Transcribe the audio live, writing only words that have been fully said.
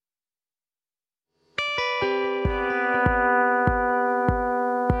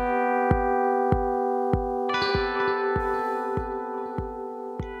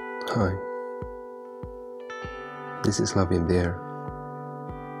This is Love in the Air,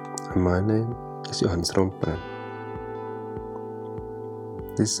 and my name is Johannes Romppanen.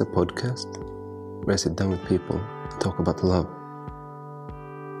 This is a podcast where I sit down with people and talk about love.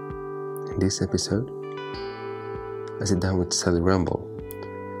 In this episode, I sit down with Sally Rumble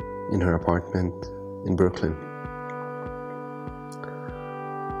in her apartment in Brooklyn.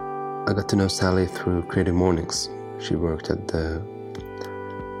 I got to know Sally through Creative Mornings. She worked at the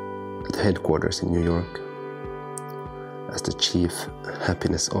headquarters in New York as the Chief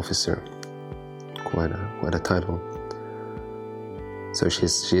Happiness Officer. Quite a title. So she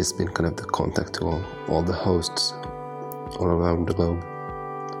has been kind of the contact to all the hosts all around the globe.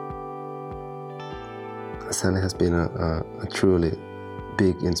 Sally has been a truly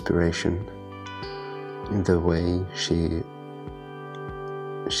big inspiration in the way she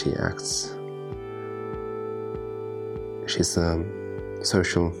acts. She's a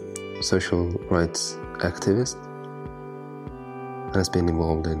social rights activist and has been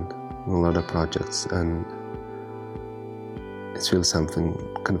involved in a lot of projects, and it's really something,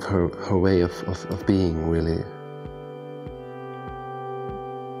 kind of her way of being really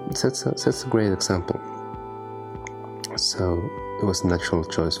sets a great example. So it was a natural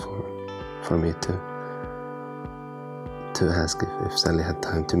choice for me to ask if Sally had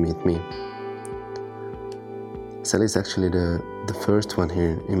time to meet me. Sally is actually the first one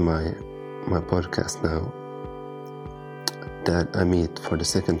here in my podcast now that I meet for the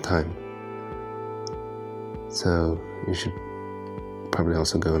second time. So you should probably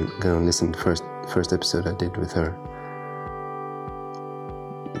also go and listen to the first episode I did with her.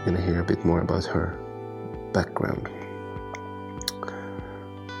 You're gonna hear a bit more about her background.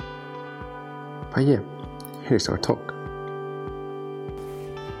 But yeah, here's our talk.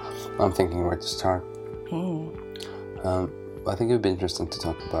 I'm thinking where to start. I think it would be interesting to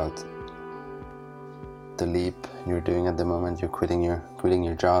talk about the leap you're doing at the moment. You're quitting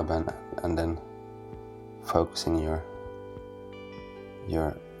your job and then focusing your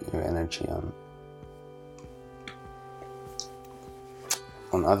energy on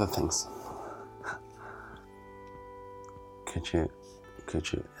other things. Could you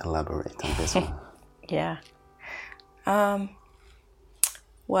elaborate on this one? Yeah.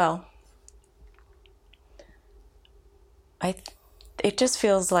 Well, it just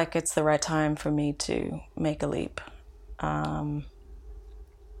feels like it's the right time for me to make a leap.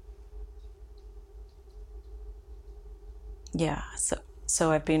 Yeah,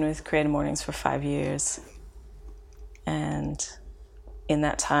 so I've been with Creative Mornings for 5 years, and in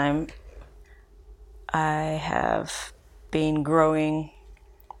that time I have been growing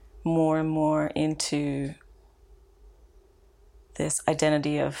more and more into this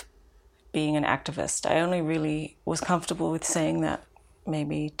identity of being an activist. I only really was comfortable with saying that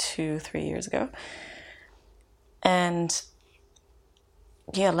maybe 2-3 years ago. And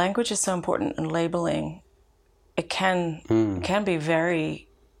yeah, language is so important, and labeling, it can be very,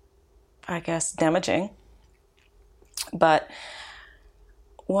 I guess, damaging. But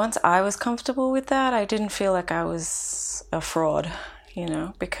once I was comfortable with that, I didn't feel like I was a fraud,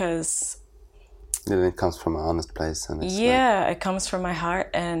 because... Then it comes from an honest place. And it's it comes from my heart,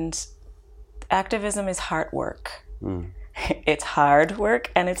 and activism is hard work. It's hard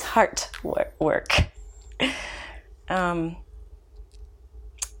work and it's heart work. And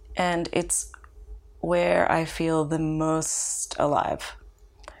it's where I feel the most alive.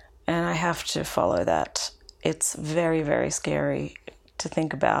 And I have to follow that. It's very, very scary to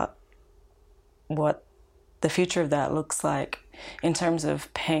think about what the future of that looks like in terms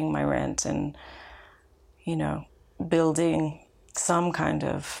of paying my rent and, building some kind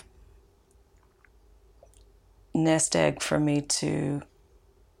of nest egg for me to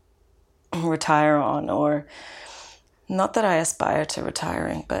retire on, or not that I aspire to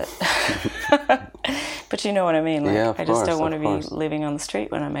retiring, but but you know what I mean. Like, I just don't want to be living on the street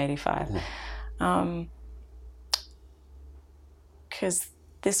when I'm 85. Yeah. Because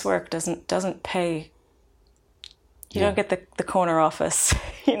this work doesn't pay. You don't get the corner office,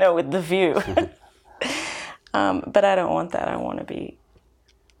 with the view. But I don't want that. I want to be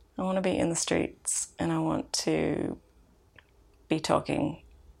in the streets, and I want to be talking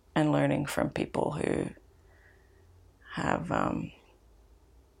and learning from people who have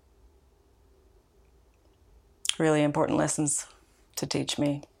really important lessons to teach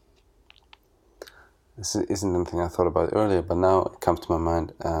me. This isn't anything I thought about earlier, but now it comes to my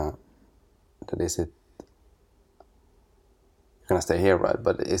mind. That is it. You're gonna stay here, right?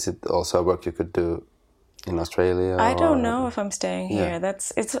 But is it also a work you could do in Australia? I don't know if I'm staying here.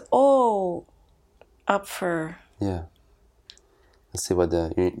 It's all up for see what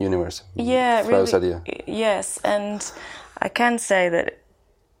the universe yeah, throws really, at you. Yes, and I can say that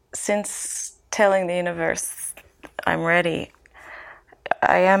since telling the universe I'm ready,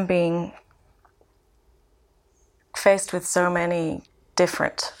 I am being faced with so many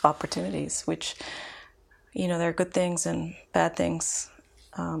different opportunities, which, you know, there are good things and bad things,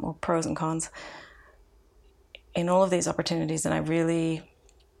 or pros and cons in all of these opportunities. And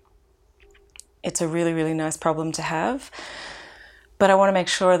it's a really, really nice problem to have. But I want to make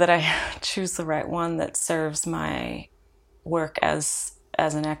sure that I choose the right one that serves my work as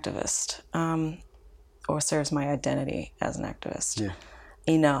an activist, or serves my identity as an activist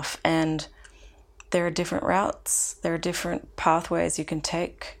enough. And there are different routes, there are different pathways you can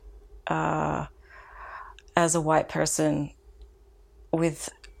take as a white person with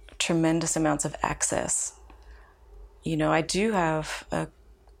tremendous amounts of access. You know, I do have a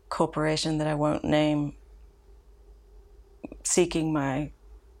corporation that I won't name seeking my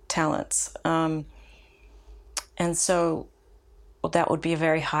talents. And so that would be a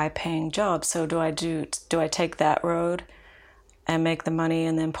very high-paying job. So do I take that road and make the money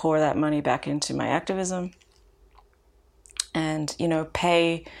and then pour that money back into my activism and, you know,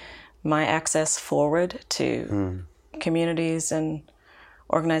 pay my access forward to communities and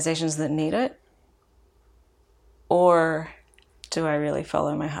organizations that need it? Or do I really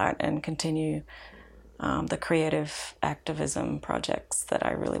follow my heart and continue the creative activism projects that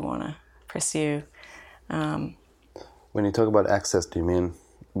I really want to pursue? When you talk about access, do you mean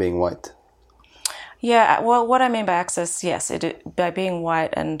being white? Yeah, well, what I mean by access, yes, by being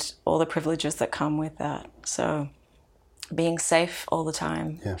white and all the privileges that come with that. So being safe all the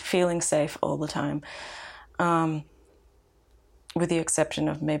time, feeling safe all the time, with the exception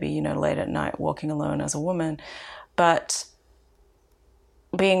of maybe, you know, late at night walking alone as a woman, but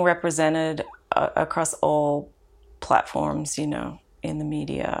being represented across all platforms, you know, in the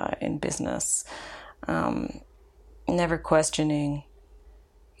media, in business, never questioning,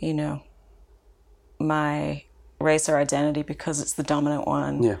 you know, my race or identity because it's the dominant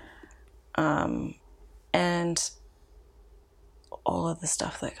one. Yeah. And all of the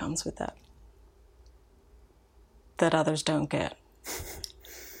stuff that comes with that others don't get.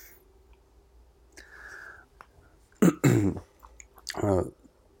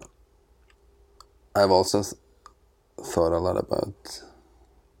 I've also thought a lot about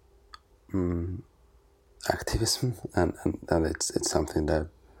activism, and that it's something that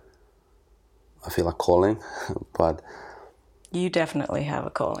I feel a calling, but you definitely have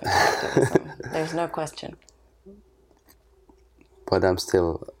a calling to activism. There's no question. But I'm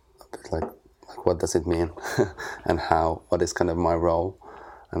still a bit like what does it mean, and how? What is kind of my role,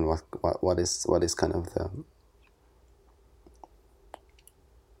 and what is kind of the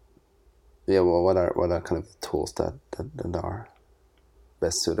what are kind of the tools that are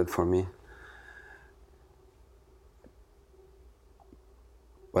best suited for me?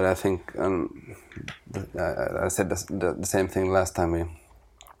 But I think I said the same thing last time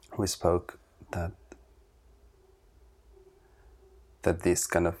we spoke, that these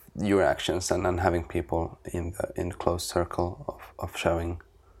kind of your actions and having people in the close circle of showing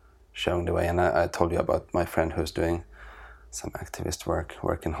the way. And I told you about my friend who's doing some activist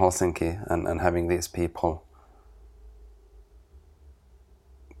work in Helsinki, and having these people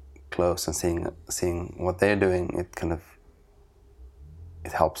close and seeing what they're doing,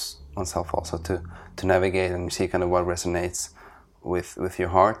 it helps oneself also to navigate and see kind of what resonates with your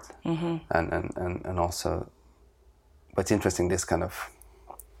heart, and also. But it's interesting, this kind of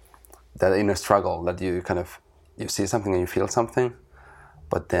that inner struggle that you kind of you see something and you feel something,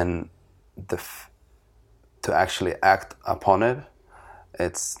 but then to actually act upon it,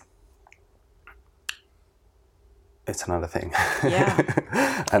 it's another thing. Yeah,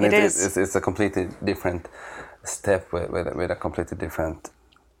 and it is. It's a completely different step with a completely different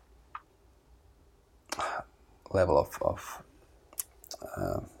level of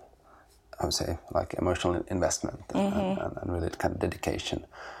I would say, like emotional investment and really kind of dedication.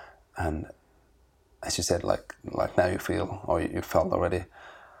 And as you said, like now you feel, or you felt already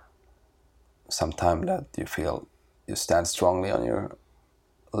some time, that you feel you stand strongly on your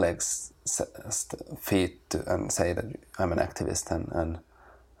legs, feet, and say that I'm an activist,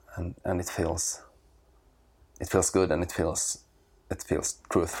 and it feels good, and it feels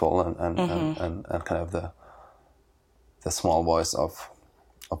truthful, and kind of the small voice of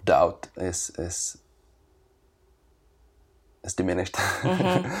doubt is diminished,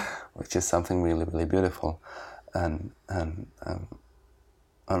 which is something really, really beautiful, and I'm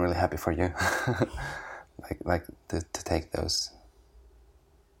really happy for you, like to take those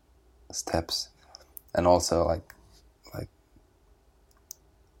steps, and also like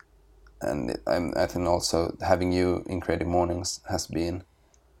I think also having you in Creative Mornings has been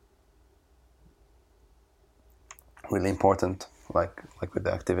really important, like with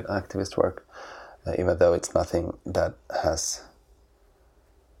the activist work, even though it's nothing that has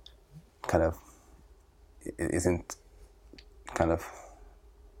kind of, it isn't kind of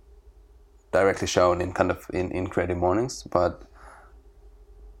directly shown in Creative Mornings, but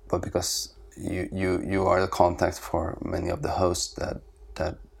because you are the contact for many of the hosts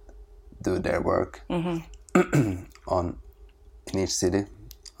that do their work in each city,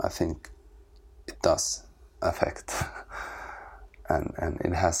 I think it does affect, and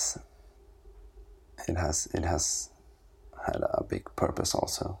it has had a big purpose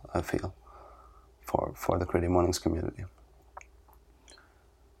also, I feel, for the Creative Mornings community.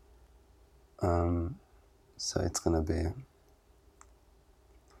 So it's gonna be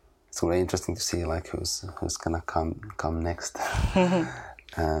interesting to see like who's gonna come next.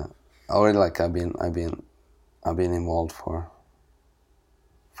 Already, like I've been involved for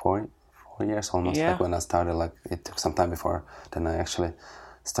 4 years almost. Yeah. Like when I started, like it took some time before then I actually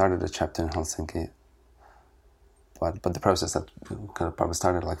started a chapter in Helsinki. But the process that kind of probably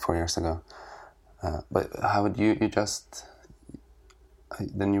started like 4 years ago. But how would you just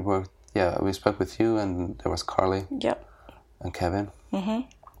then you worked? Yeah, we spoke with you, and there was Carly. Yep. And Kevin.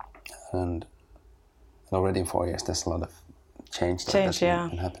 And already in 4 years, there's a lot of change that's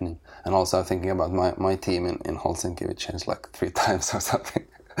been happening. And also thinking about my team in Helsinki, we changed like 3 times or something.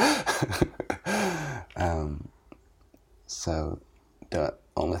 So the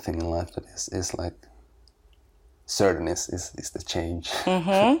only thing in life that is like certain is the change.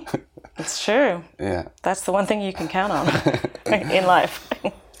 It's true. Yeah. That's the one thing you can count on in life.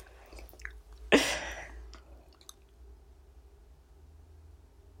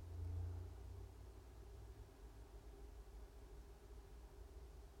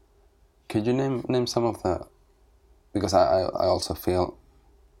 Could you name some of the, because I also feel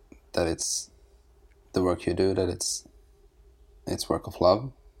that it's the work you do, that it's work of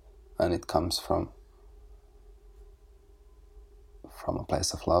love, and it comes from a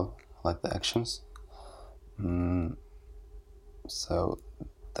place of love, like the actions. So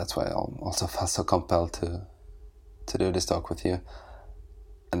that's why I also felt so compelled to do this talk with you.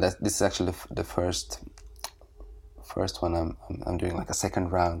 And this is actually the first one I'm doing like a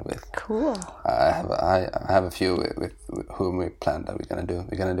second round with. Cool. I have a few with whom we planned that we're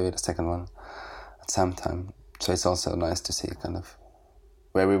gonna do the second one at some time. So it's also nice to see kind of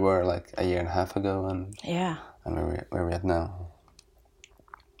where we were like a year and a half ago and where we're at now.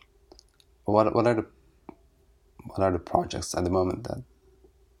 What are the projects at the moment that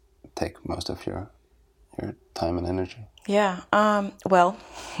take most of your time and energy? Yeah. Well,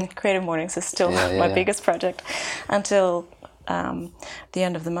 Creative Mornings is still my biggest project until the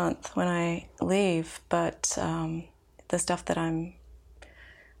end of the month when I leave. But the stuff that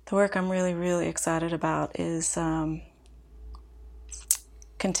the work I'm really, really excited about is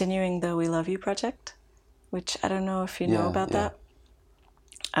continuing the We Love You project, which I don't know if you know about that.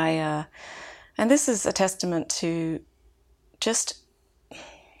 And this is a testament to just,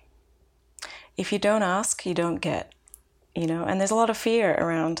 if you don't ask, you don't get, and there's a lot of fear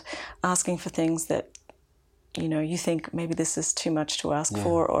around asking for things that, you think maybe this is too much to ask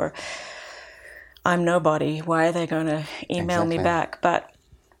for, or I'm nobody, why are they going to email me back? But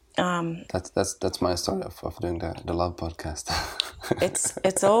that's my story of doing the Love podcast.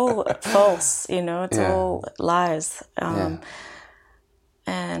 it's all false, it's all lies.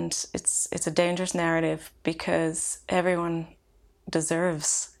 And it's a dangerous narrative because everyone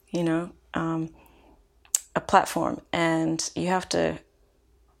deserves, a platform, and you have to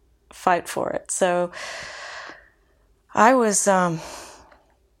fight for it. So I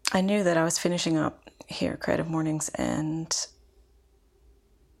knew that I was finishing up here at Creative Mornings, and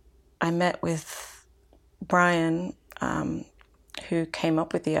I met with Brian, who came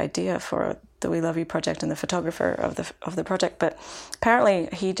up with the idea for the We Love You project and the photographer of the project. But apparently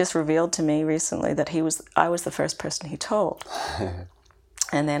he just revealed to me recently that I was the first person he told.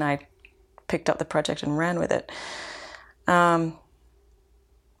 And then I picked up the project and ran with it.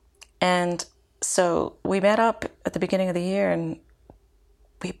 And so we met up at the beginning of the year, and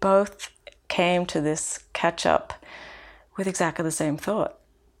we both came to this catch up with exactly the same thought,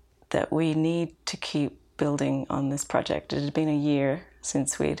 that we need to keep building on this project. It had been a year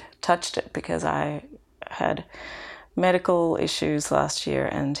since we'd touched it because I had medical issues last year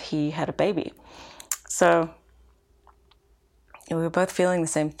and he had a baby. So we were both feeling the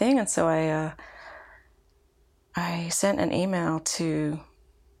same thing, and so I sent an email to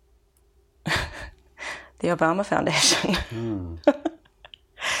the Obama Foundation.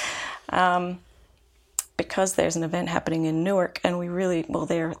 because there's an event happening in Newark, and we really,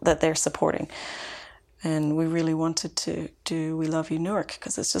 they're supporting. And we really wanted to do We Love You Newark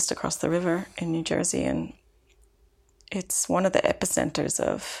because it's just across the river in New Jersey, and it's one of the epicenters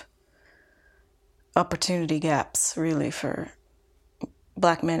of opportunity gaps, really, for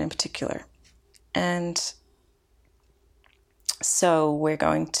Black men in particular. And so we're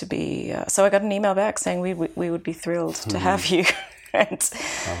going to be... so I got an email back saying we would be thrilled to have you, and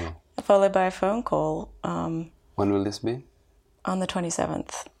followed by a phone call. When will this be? On the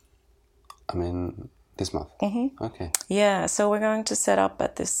 27th. I mean... this month? Mm-hmm. Okay. Yeah, so we're going to set up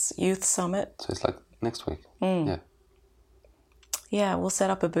at this youth summit. So it's like next week? Yeah. Yeah, we'll set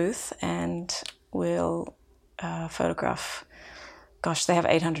up a booth and we'll photograph. Gosh, they have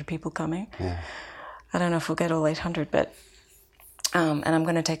 800 people coming. Yeah. I don't know if we'll get all 800, but... and I'm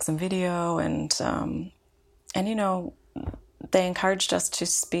going to take some video, and you know, they encouraged us to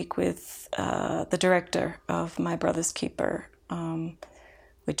speak with the director of My Brother's Keeper,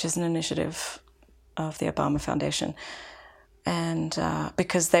 which is an initiative of the Obama Foundation, and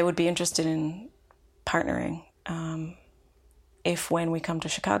because they would be interested in partnering when we come to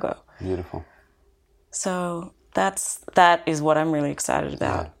Chicago. Beautiful. So that is what I'm really excited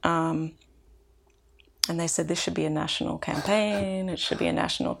about. Yeah. And they said this should be a national campaign, it should be a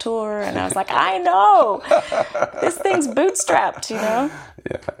national tour, and I was like, I know, this thing's bootstrapped, you know.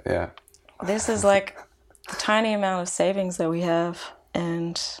 Yeah. This is like the tiny amount of savings that we have,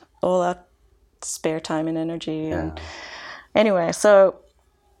 and all our spare time and energy. And anyway, so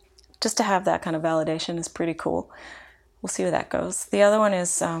just to have that kind of validation is pretty cool. We'll see where that goes. The other one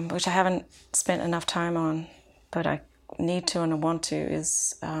is, which I haven't spent enough time on, but I need to and I want to,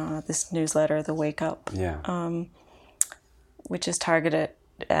 is this newsletter, The Wake Up, which is targeted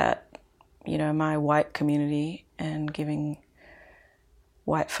at, you know, my white community and giving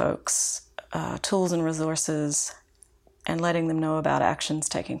white folks tools and resources and letting them know about actions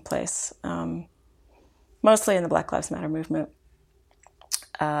taking place, mostly in the Black Lives Matter movement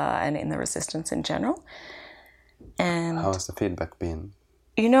and in the resistance in general. And how has the feedback been?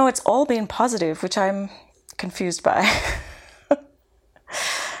 You know, it's all been positive, which I'm confused by.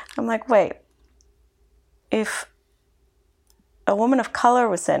 I'm like, wait, if a woman of color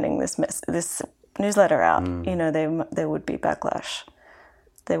was sending this newsletter out, you know, there would be backlash,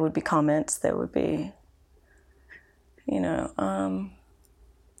 there would be comments, there would be, you know,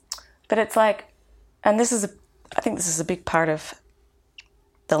 but it's like, and I think this is a big part of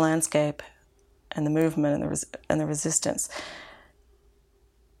the landscape and the movement and the resistance.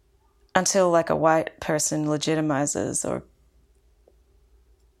 Until like a white person legitimizes or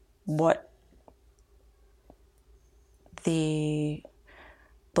what the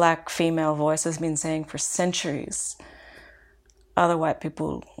Black female voice has been saying for centuries, other white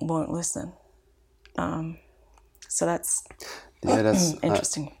people won't listen. So that's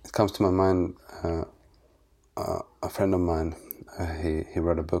interesting. It comes to my mind, a friend of mine, he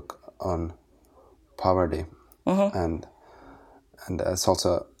wrote a book on poverty, and it's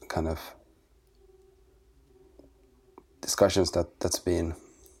also kind of discussions that's been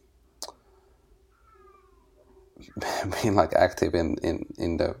like active in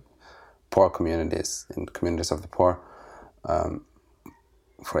the poor communities, in communities of the poor,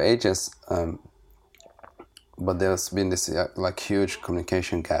 for ages, but there's been this like huge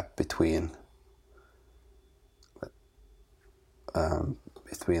communication gap between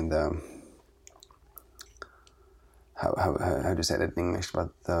the how do you say that in English? But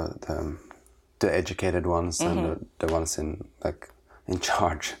the educated ones and the ones in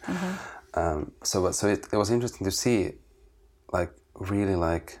charge. So it was interesting to see, like really,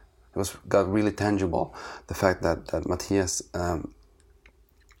 like got really tangible, the fact that Matthias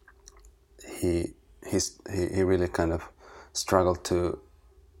he really kind of struggled to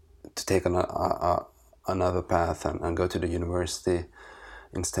take another path and go to the university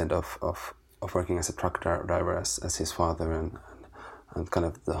instead of working as a truck driver as his father and kind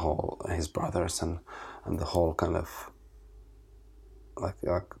of his brothers and the whole kind of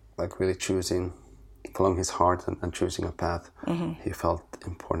like really following his heart and choosing a path he felt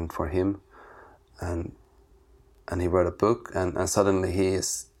important for him, and he wrote a book and suddenly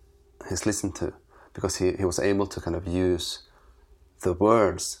he's listened to, because he was able to kind of use the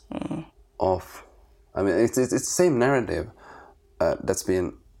words of, I mean it's the same narrative that's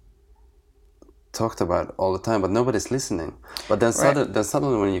been talked about all the time, but nobody's listening. But then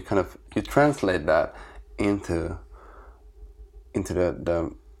suddenly when you translate that into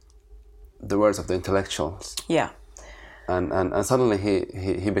the words of the intellectuals, and suddenly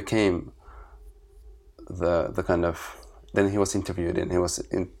he became the kind of then he was interviewed and he was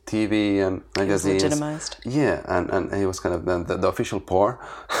in TV and magazines. He was legitimized. Yeah, and he was kind of the official poor,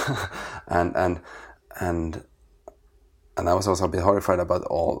 and I was also a bit horrified about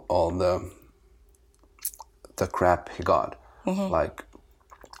all the crap he got. Mm-hmm. Like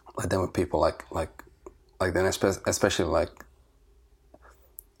there were people like then especially like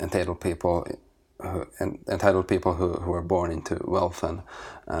entitled people who were born into wealth and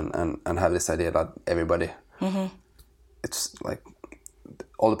have this idea that everybody, mm-hmm. it's like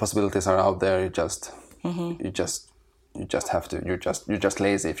all the possibilities are out there. You just have to. You're just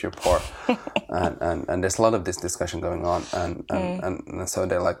lazy if you're poor, and there's a lot of this discussion going on, and so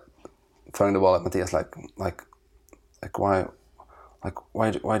they're like throwing the ball at Matthias like why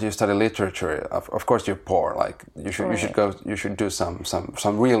do you study literature? Of course you're poor. Like you should do some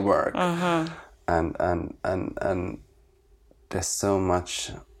real work. Uh-huh. And there's so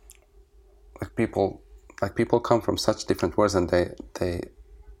much people come from such different worlds and they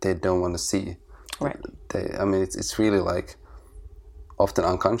don't want to see. Right. I mean it's really like often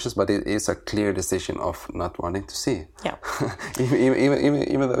unconscious, but it is a clear decision of not wanting to see. Yeah.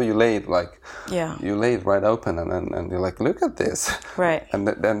 even though you lay it you lay it right open and you're like, look at this. Right. And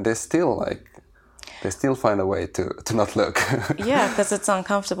then they still find a way to not look. Yeah, because it's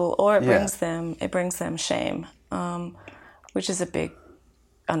uncomfortable, or it brings them shame, which is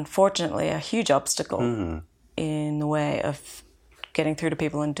unfortunately a huge obstacle mm-hmm. in the way of getting through to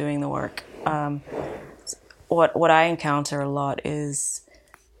people and doing the work. What I encounter a lot is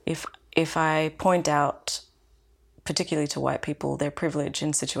if I point out, particularly to white people, their privilege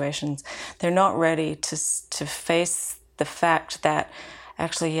in situations, they're not ready to face the fact that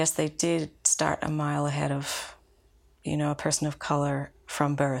actually, yes, they did start a mile ahead of, a person of color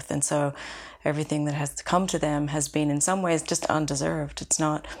from birth, and so everything that has come to them has been in some ways just undeserved. It's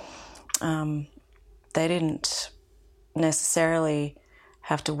not. They didn't necessarily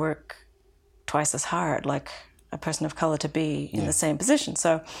have to work twice as hard like a person of color to be in the same position.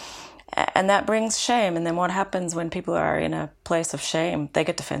 So, and that brings shame. And then what happens when people are in a place of shame? They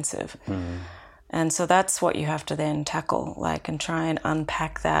get defensive. Mm-hmm. And so that's what you have to then tackle, and try and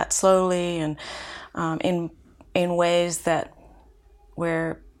unpack that slowly and in ways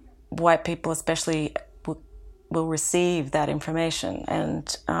where white people especially will receive that information.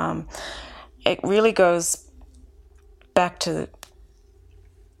 And it really goes back to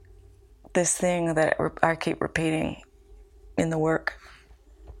this thing that I keep repeating in the work.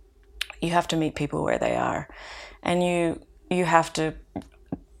 You have to meet people where they are, and you have to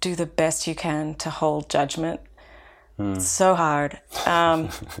do the best you can to hold judgment. It's so hard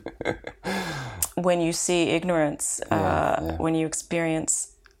when you see ignorance, when you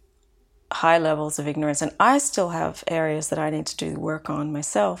experience high levels of ignorance. And I still have areas that I need to do work on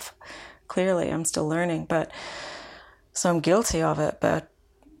myself. Clearly, I'm still learning, so I'm guilty of it. But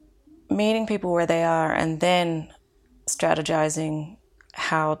meeting people where they are and then strategizing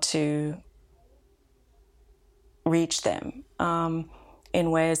how to reach them in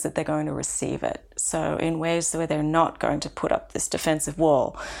ways that they're going to receive it. So in ways where they're not going to put up this defensive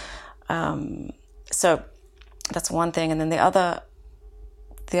wall. So that's one thing. And then the other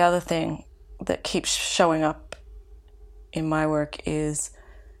thing that keeps showing up in my work is,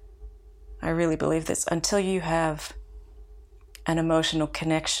 I really believe this, until you have an emotional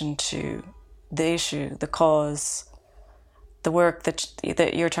connection to the issue, the cause, the work that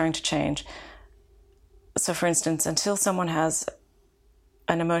you're trying to change. So for instance, until someone has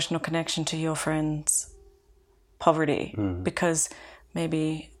an emotional connection to your friend's poverty, because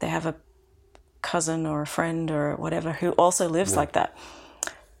maybe they have a cousin or a friend or whatever who also lives like that,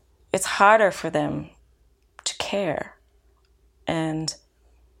 it's harder for them to care. And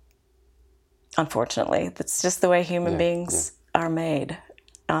unfortunately, that's just the way human beings are made.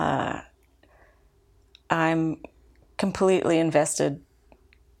 I'm completely invested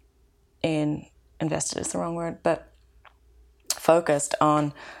is the wrong word, but focused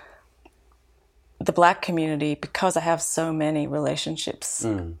on the Black community because I have so many relationships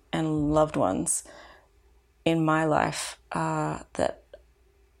and loved ones in my life that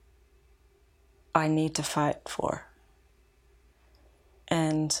I need to fight for.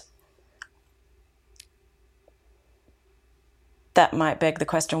 And that might beg the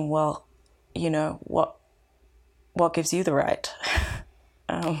question, well, what gives you the right?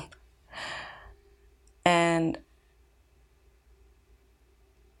 And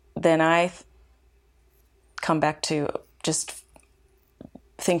then I come back to just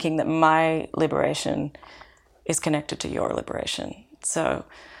thinking that my liberation is connected to your liberation. So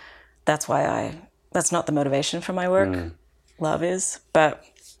that's why that's not the motivation for my work. Love is, but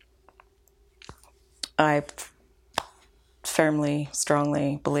I firmly,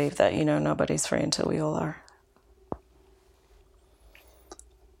 strongly believe that, nobody's free until we all are.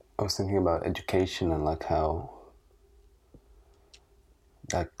 I was thinking about education and like how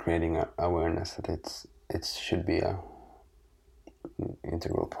like creating awareness that it should be a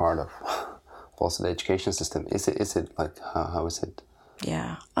integral part of also the education system. Is it like how is it?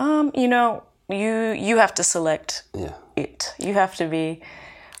 Yeah. You have to select it. You have to be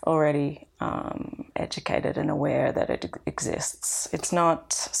already educated and aware that it exists. It's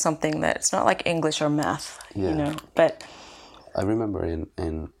not something that, it's not like English or math, but I remember in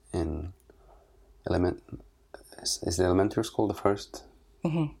is the elementary school the first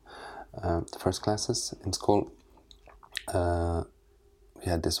the first classes in school, we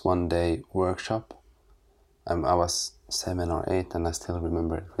had this 1 day workshop. I was 7 or 8 and I still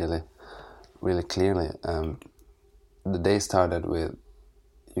remember it really, really clearly. The day started with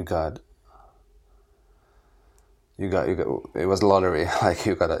you got it was a lottery. Like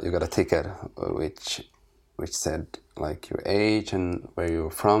you got a ticket which said like your age and where you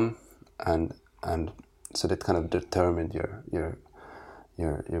were from, and so that kind of determined your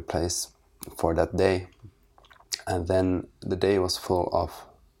place for that day. And then the day was full of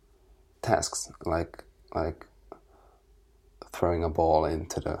tasks like throwing a ball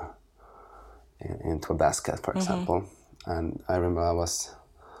into a basket, for example. And I remember I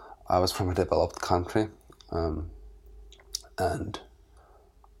was from a developed country, and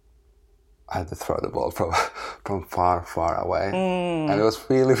I had to throw the ball from far away, and it was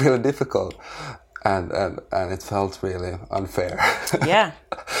really, really difficult, and it felt really unfair. Yeah.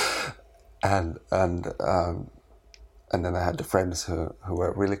 and then I had the friends who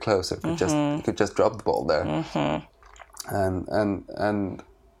were really close, who could just drop the ball there,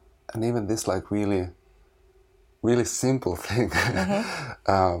 and even this like really, really simple thing that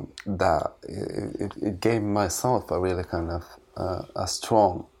it gave myself a really kind of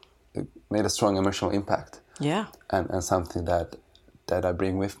it made a strong emotional impact. Yeah. And something that I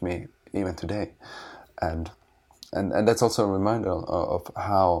bring with me even today, and that's also a reminder of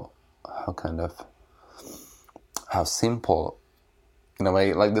how simple, in a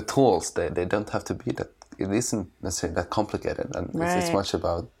way, like the tools, they don't have to be that, it isn't necessarily that complicated, and it's much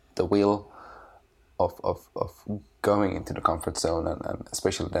about the will of going into the comfort zone, and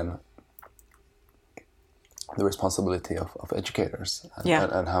especially then the responsibility of educators,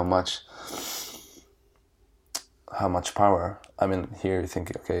 and how much power. I mean, here you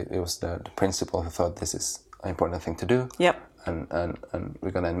think, okay, it was the principal who thought this is an important thing to do. Yep. And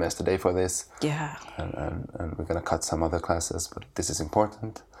we're gonna invest a day for this. Yeah. And we're gonna cut some other classes, but this is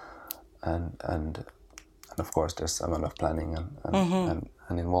important. And of course there's a lot of planning and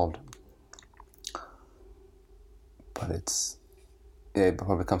involved. But it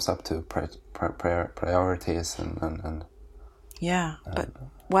probably comes up to priorities and yeah. But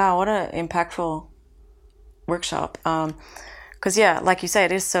wow, what an impactful workshop. Because like you say,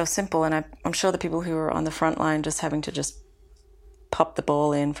 it is so simple, and I'm sure the people who are on the front line just having to just pop the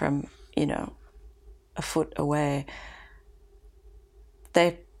ball in from a foot away,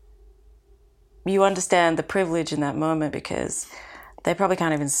 you understand the privilege in that moment, because they probably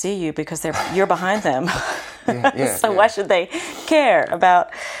can't even see you because you're behind them. So why should they care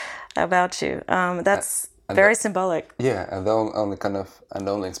about you? That's very symbolic. Yeah, and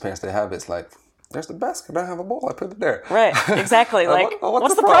the only experience they have is like, there's the basket, I have a ball, I put it there. Right, exactly. Like,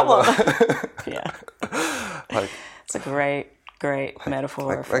 what's the problem? Yeah. Like, it's a great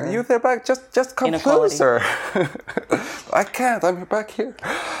metaphor. Like you there back, just come closer. I can't, I'm back here.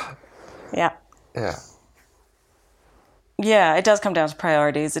 Yeah. Yeah. Yeah, it does come down to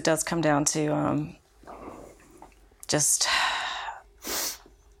priorities. It does come down to just,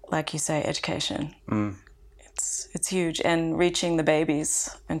 like you say, education. It's huge, and reaching the babies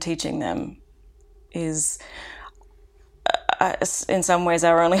and teaching them is, in some ways,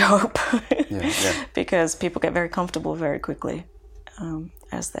 our only hope. Because people get very comfortable very quickly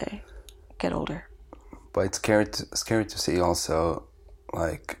as they get older. But it's scary to see also,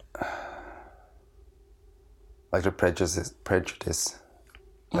 like the prejudice.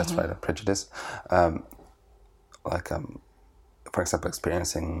 That's right, a prejudice. For example,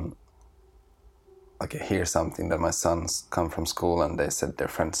 experiencing, like I hear something that my sons come from school and their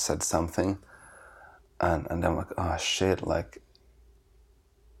friends said something, and then I'm like, oh shit, like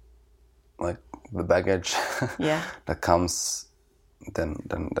the baggage that comes then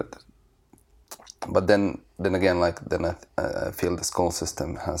but then again, like then I feel the school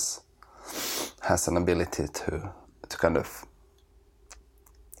system has an ability to kind of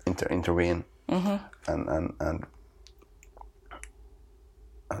intervene and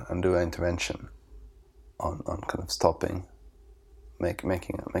do an intervention on kind of stopping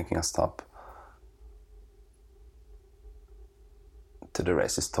making us stop to the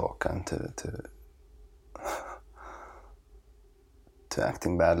racist talk and to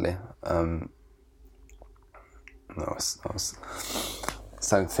acting badly. I was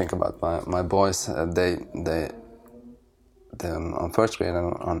starting to think about my boys. They on first grade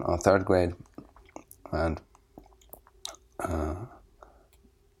and on third grade, and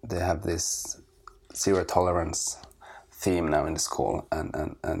they have this zero tolerance theme now in the school,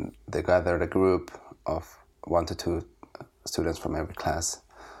 and they gathered a group of 1 to 2 students from every class.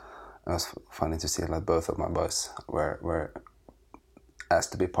 It was funny to see like both of my boys were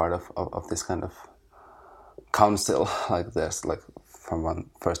asked to be part of this kind of council like this, like from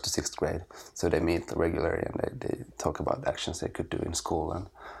first to sixth grade. So they meet regularly and they talk about actions they could do in school,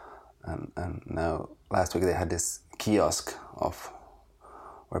 and now last week they had this kiosk of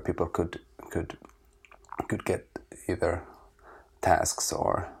where people could get either tasks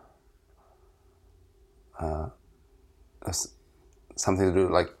or something to do,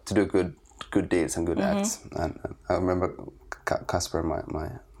 like to do good deeds and good acts. And I remember Kasper, my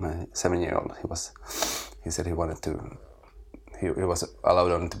 7-year-old, he said he wanted to. He was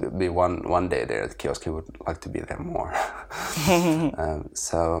allowed only to be one day there at the kiosk. He would like to be there more.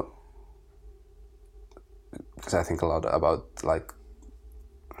 So, because I think a lot about like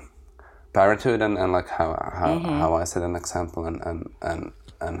parenthood and like how I set an example and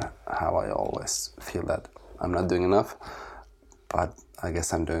how I always feel that I'm not doing enough, but I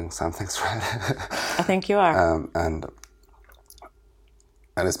guess I'm doing some things right. I think you are. And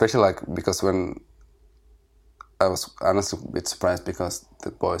especially like because when I was honestly a bit surprised because the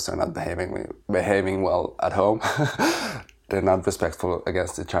boys are not behaving well at home. They're not respectful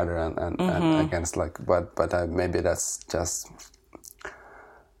against each other and against like, but maybe that's just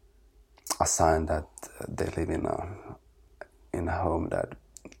a sign that they live in a home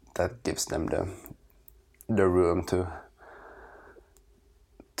that gives them the room to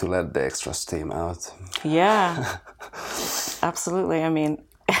let the extra steam out. Yeah, absolutely. I mean,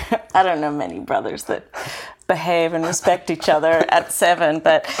 I don't know many brothers that behave and respect each other at 7,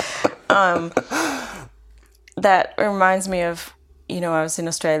 but that reminds me of, I was in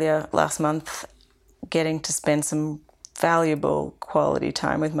Australia last month getting to spend some valuable quality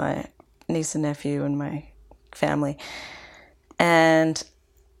time with my niece and nephew and my family. And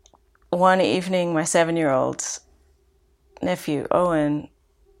one evening, my 7-year-old nephew, Owen,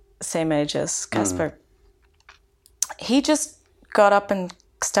 same age as Kasper, he just got up and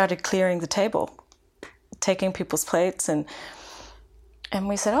started clearing the table, taking people's plates, and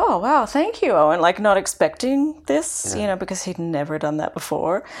we said, "Oh, wow, thank you, Owen," like not expecting this, because he'd never done that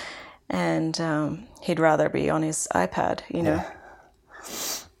before, and he'd rather be on his iPad, Yeah.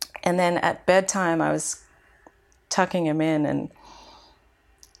 And then at bedtime, I was tucking him in,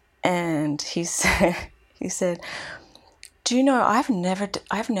 and he said, "Do you know I've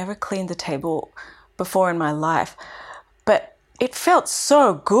never cleaned the table before in my life, but it felt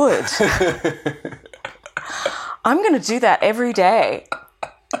so good. I'm going to do that every day."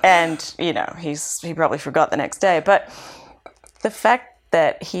 And, he probably forgot the next day. But the fact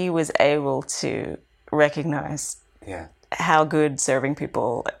that he was able to recognize how good serving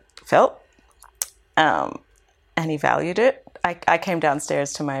people felt, and he valued it. I came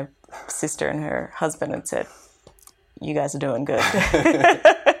downstairs to my sister and her husband and said, "You guys are doing good."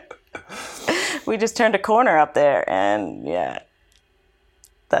 We just turned a corner up there, and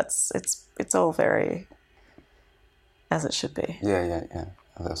it's all very as it should be. Yeah.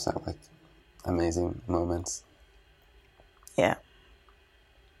 Those are like amazing moments. Yeah.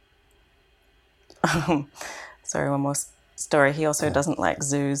 Sorry, one more story. He also doesn't like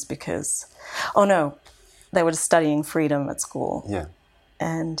zoos because, they were studying freedom at school. Yeah.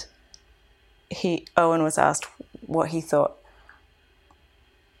 And Owen was asked what he thought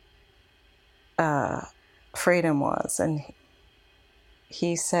freedom was, and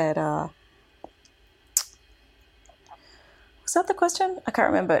he said, was that the question? I can't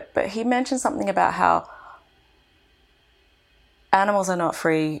remember, but he mentioned something about how animals are not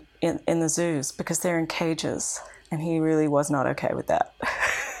free in the zoos because they're in cages, and he really was not okay with that.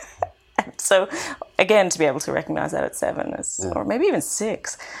 And so, again, to be able to recognize that at 7 or maybe even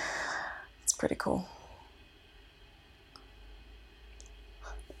 6, it's pretty cool.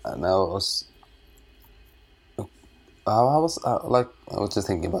 And I was just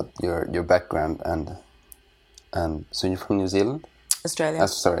thinking about your background and so you're from New Zealand? Australia.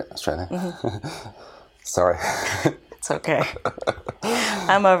 Sorry, Australia. Mm-hmm. Sorry. It's okay.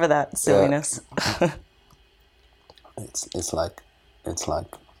 I'm over that silliness. Yeah. It's like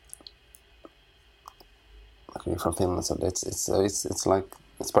like you're from Finland, so it's like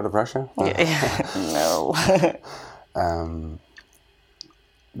it's part of Russia. No.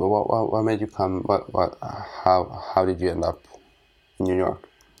 But what made you come? How did you end up in New York?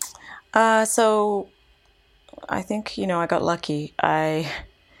 So I think, I got lucky. I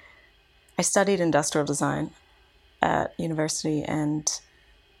studied industrial design at university, and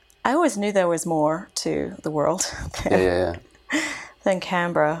I always knew there was more to the world than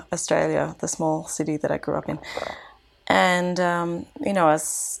Canberra, Australia, the small city that I grew up in. And, I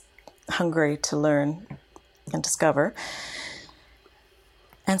was hungry to learn and discover.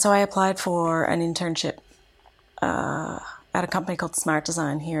 And so I applied for an internship at a company called Smart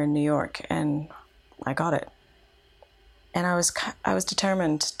Design here in New York, and I got it. And I was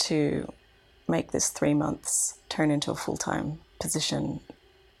determined to make this 3 months turn into a full-time position.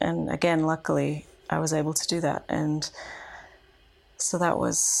 And again, luckily, I was able to do that. And so that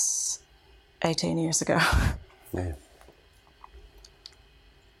was 18 years ago. Yeah.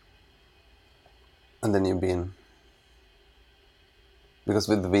 And then you've been, because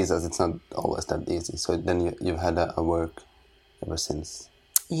with the visas, it's not always that easy. So then you've had a work ever since.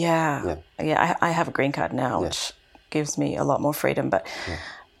 Yeah. I have a green card now, which gives me a lot more freedom. But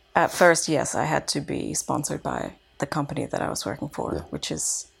at first, yes, I had to be sponsored by the company that I was working for, which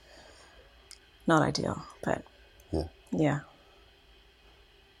is not ideal. But yeah.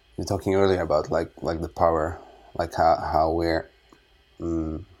 You're talking earlier about like the power, like how we're,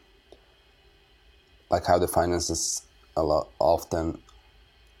 like how the finances often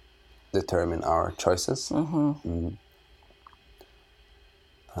determine our choices.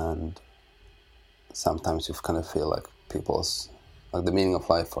 And sometimes you kind of feel like the meaning of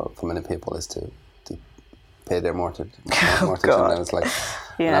life for many people is to pay their mortgage. And then it's like,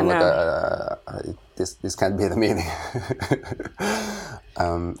 this can't be the meaning.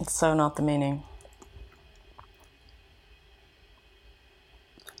 It's so not the meaning.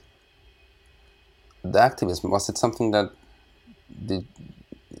 The activism, was it something that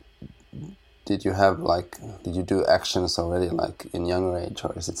did you have, like, did you do actions already, like, in younger age,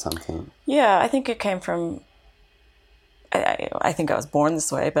 or is it something? Yeah, I think it came from, I think I was born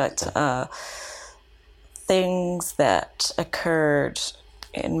this way, but things that occurred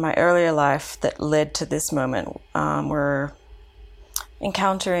in my earlier life that led to this moment were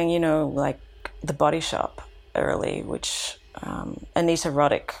encountering, like the Body Shop early, which Anita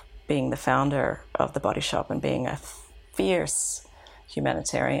Roddick, being the founder of the Body Shop and being a fierce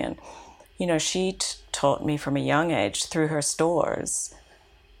humanitarian, she taught me from a young age through her stores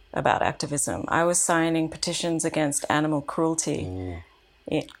about activism. I was signing petitions against animal cruelty,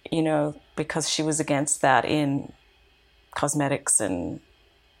 because she was against that in cosmetics and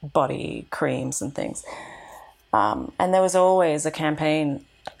body creams and things. And there was always a campaign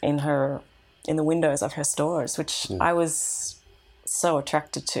in the windows of her stores, which I was so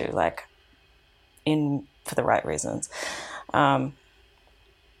attracted to, like, for the right reasons. How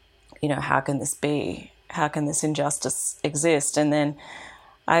can this be? How can this injustice exist? And then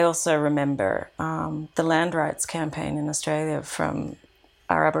I also remember the land rights campaign in Australia from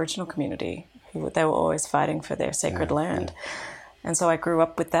our Aboriginal community. They were always fighting for their sacred land. And so I grew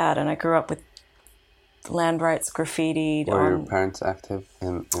up with that, and I grew up with land rights graffitied. Were your parents active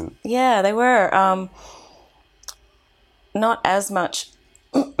in? Yeah, they were. Not as much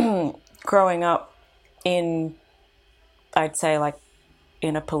growing up in, I'd say, like,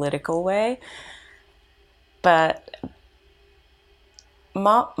 in a political way. But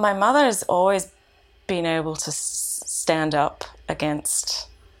my mother has always been able to stand up against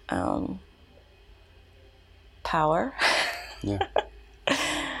power. Yeah.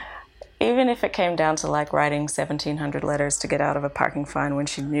 Even if it came down to, like, writing 1,700 letters to get out of a parking fine when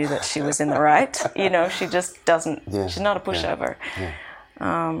she knew that she was in the right, she just doesn't, she's not a pushover. Yeah.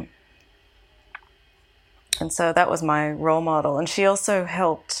 And so that was my role model. And she also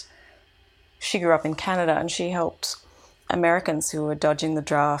she grew up in Canada, and she helped Americans who were dodging the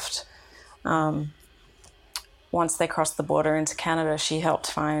draft. Once they crossed the border into Canada, she helped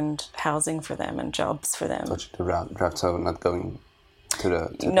find housing for them and jobs for them. Dodging the draft, so not going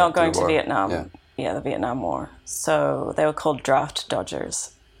not going to Vietnam. Yeah, the Vietnam War. So they were called draft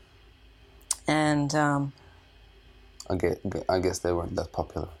dodgers. And I guess they weren't that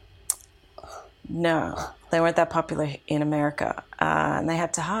popular. No, they weren't that popular in America. And they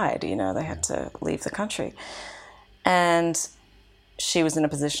had to hide, they had to leave the country. And she was in a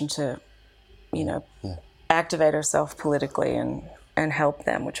position to, activate herself politically and help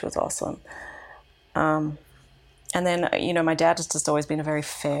them, which was awesome. And then, my dad has just always been a very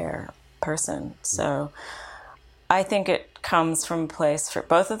fair person. So I think it comes from a place, for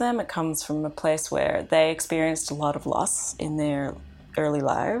both of them, it comes from a place where they experienced a lot of loss in their early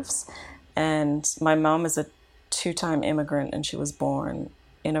lives. And my mom is a 2-time immigrant, and she was born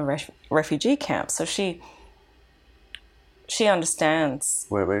in a refugee camp. So she understands.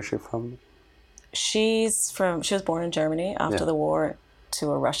 Where is she from? She was born in Germany after the war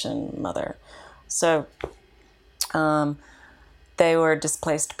to a Russian mother. So they were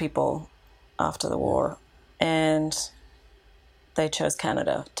displaced people after the war. And they chose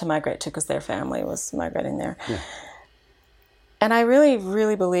Canada to migrate to because their family was migrating there. Yeah. And I really,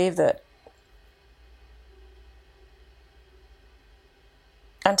 really believe that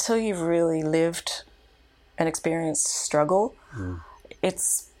until you've really lived and experienced struggle,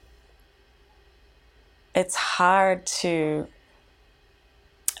 it's hard to...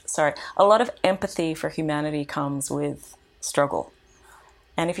 a lot of empathy for humanity comes with struggle.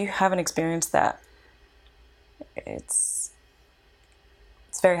 And if you haven't experienced that, it's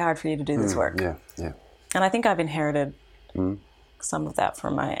very hard for you to do this work. Yeah, yeah. And I think I've inherited some of that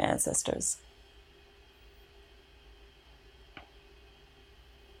from my ancestors.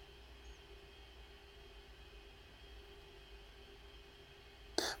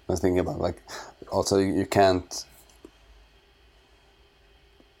 I was thinking about, like, also you can't,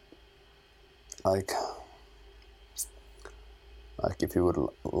 like if you would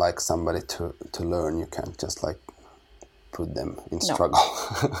like somebody to learn, you can't just like put them in struggle.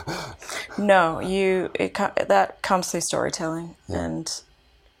 No, that comes through storytelling and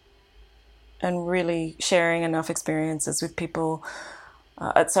really sharing enough experiences with people.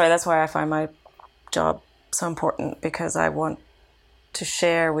 That's why I find my job so important, because I want to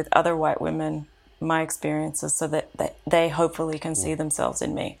share with other white women my experiences so that they hopefully can see themselves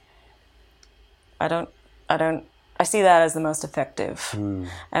in me. I see that as the most effective.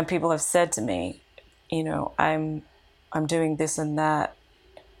 And people have said to me, I'm doing this and that.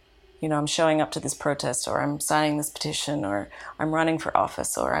 I'm showing up to this protest, or I'm signing this petition, or I'm running for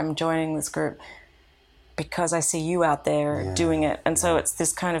office, or I'm joining this group because I see you out there doing it. And so it's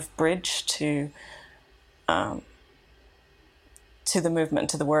this kind of bridge to the movement,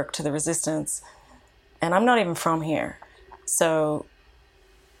 to the work, to the resistance. And I'm not even from here. So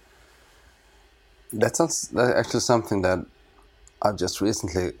that's actually something that I've just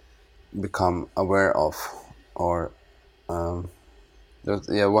recently become aware of, or the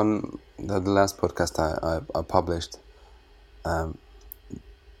last podcast I published, the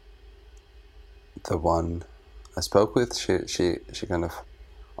one I spoke with, she kind of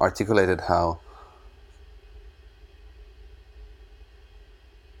articulated how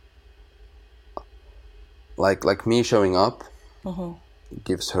like me showing up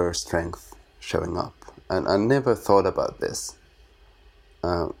gives her strength showing up, and I never thought about this.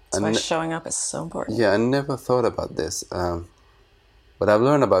 That's why showing up is so important. Yeah, I never thought about this, but I've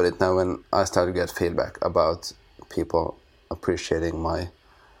learned about it now when I started to get feedback about people appreciating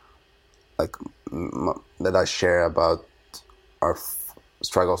that I share about our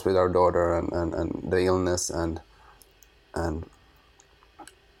struggles with our daughter and the illness, and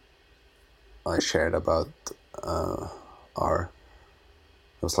I shared about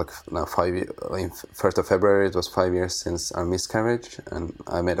it was like now 5 years, 1st of February, it was 5 years since our miscarriage, and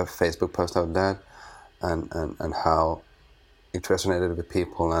I made a Facebook post about that, and how it resonated with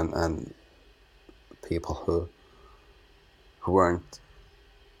people, and people who weren't,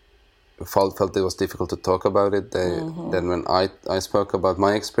 felt it was difficult to talk about it. Then when I spoke about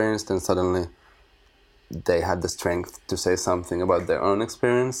my experience, then suddenly they had the strength to say something about their own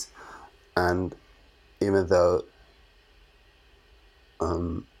experience. And even though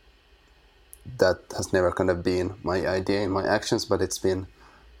that has never kind of been my idea in my actions, but it's been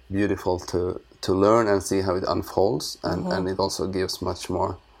beautiful to learn and see how it unfolds, and it also gives much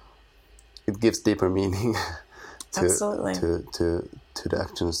more, it gives deeper meaning to the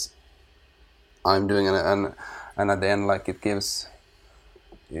actions I'm doing, and at the end, like, it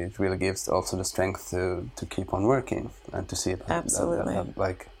really gives also the strength to keep on working, and to see that,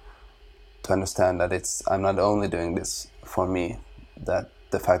 like, to understand that I'm not only doing this for me, that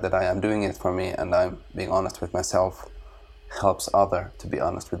the fact that I am doing it for me and I'm being honest with myself helps others to be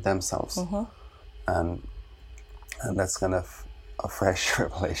honest with themselves. And that's kind of a fresh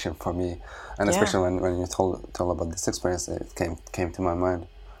revelation for me, and especially when you told about this experience, it came to my mind.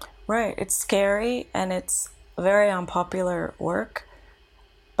 Right, it's scary and it's very unpopular work,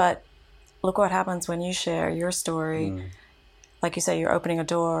 but look what happens when you share your story. Like you say, you're opening a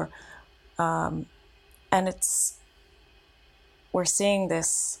door, and we're seeing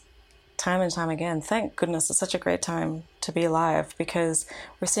this time and time again. Thank goodness, it's such a great time to be alive, because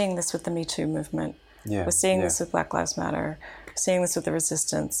we're seeing this with the Me Too movement. Yeah. We're seeing this with Black Lives Matter, seeing this with the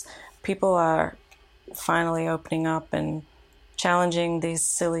resistance. People are finally opening up and challenging these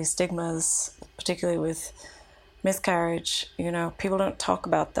silly stigmas, particularly with miscarriage. You know, people don't talk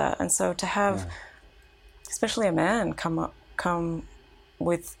about that. And so to have, especially a man, come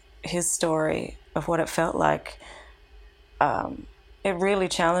with his story of what it felt like, it really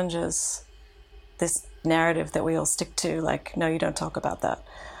challenges this narrative that we all stick to. Like, no, you don't talk about that.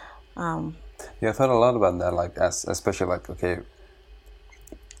 Yeah, I thought a lot about that. Like, especially like, okay,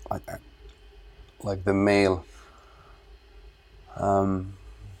 like the male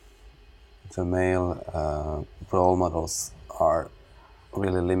role models are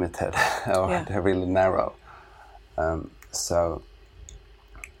really limited, or they're really narrow. But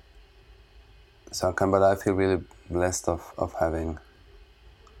I feel really blessed of having,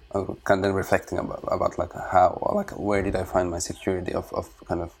 kind of reflecting about like how, like where did I find my security of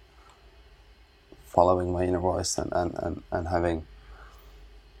kind of following my inner voice and having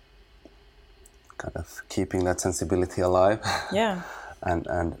kind of keeping that sensibility alive. Yeah. and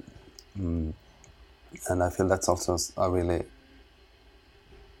I feel that's also a really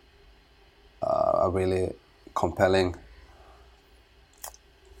compelling, I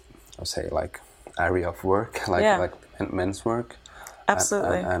would say, like area of work, like men's work.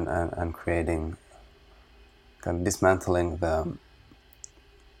 Absolutely. And creating, kind of dismantling the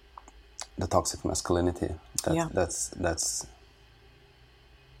toxic masculinity. That's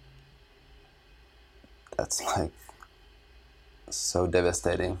like so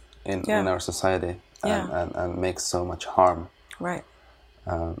devastating in our society, and makes so much harm. Right.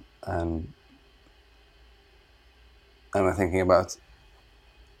 And I'm thinking about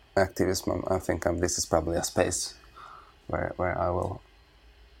activism. I think this is probably a space where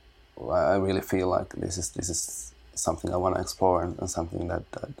I really feel like this is something I want to explore, and something that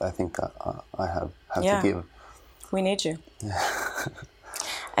I think I have to give. We need you. Yeah.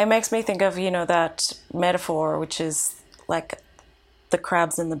 It makes me think of, you know, that metaphor, which is like the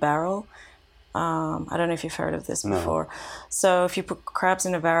crabs in the barrel. I don't know if you've heard of this before. No. So if you put crabs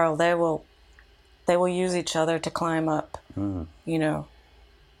in a barrel, they will use each other to climb up, you know,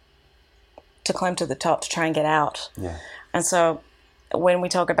 to climb to the top, to try and get out. Yeah. And so when we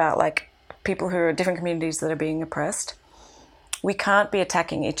talk about like people who are different communities that are being oppressed, we can't be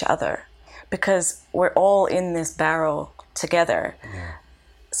attacking each other because we're all in this barrel together. Yeah.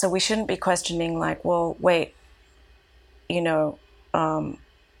 So we shouldn't be questioning like, well, wait, you know,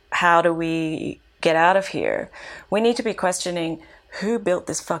 how do we get out of here? We need to be questioning who built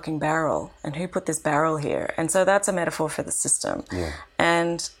this fucking barrel and who put this barrel here. And so that's a metaphor for the system. Yeah.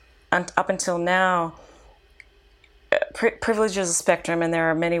 And up until now, privilege is a spectrum, and there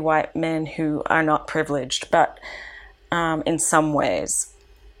are many white men who are not privileged, but in some ways.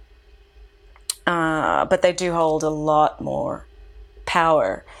 But they do hold a lot more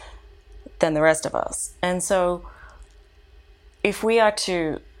power than the rest of us. And so if we are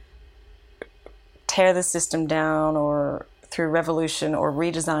to tear the system down, or through revolution, or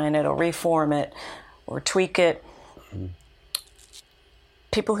redesign it, or reform it, or tweak it,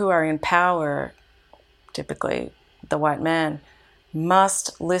 people who are in power, typically the white man,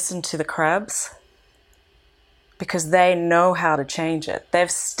 must listen to the crabs, because they know how to change it. They've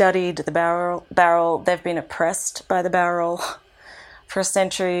studied the barrel. They've been oppressed by the barrel for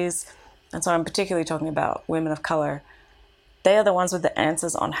centuries. And so I'm particularly talking about women of color. They are the ones with the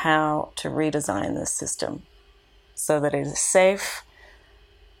answers on how to redesign this system so that it is safe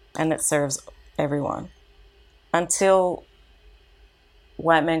and it serves everyone. Until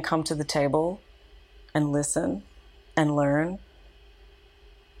white men come to the table and listen and learn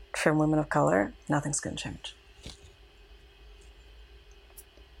from women of color, nothing's going to change.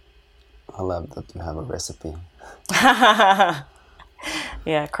 I love that you have a recipe.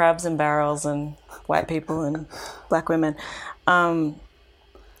 Yeah, crabs and barrels and white people and black women.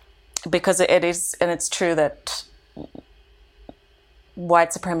 Because it is, and it's true that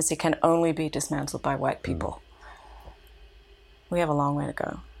white supremacy can only be dismantled by white people. We have a long way to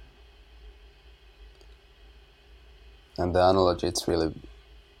go. And the analogy, it's really,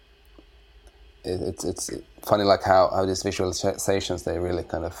 it's funny, like how these visualizations, they really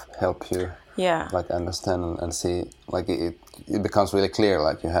kind of help you, like understand and see, like it becomes really clear.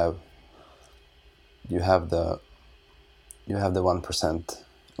 Like you have the 1%,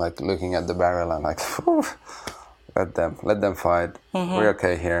 like looking at the barrel and like, let them fight. Mm-hmm. We're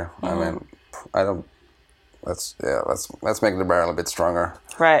okay here. Mm-hmm. I mean, let's make the barrel a bit stronger.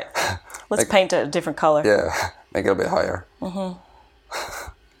 Right. Let's paint it a different color. Yeah, make it a bit higher. Mm-hmm.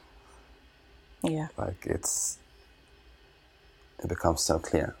 Yeah. Like it becomes so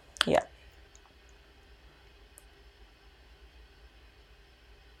clear. Yeah.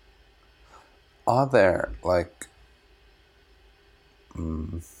 are there like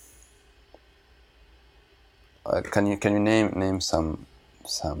can you name some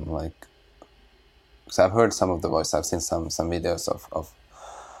like, because I've heard some of the voice, I've seen some videos of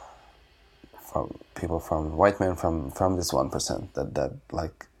from people, from white men from this 1% that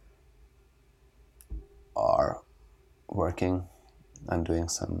like are working and doing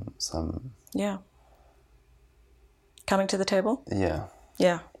some Yeah. Coming to the table? Yeah.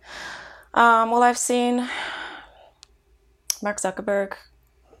 Yeah. Well, I've seen Mark Zuckerberg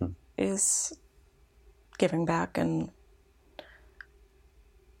is giving back, and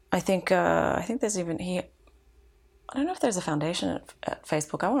I think there's even I don't know if there's a foundation at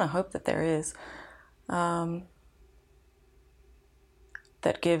Facebook. I want to hope that there is, that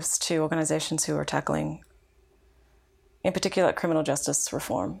gives to organizations who are tackling, in particular, criminal justice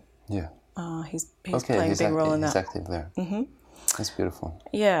reform. Yeah. He's playing a big role in that. He's active there. Mm-hmm. That's beautiful.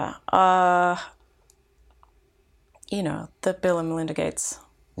 Yeah. The Bill and Melinda Gates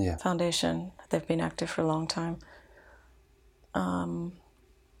Foundation, they've been active for a long time.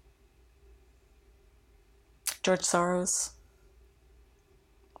 George Soros.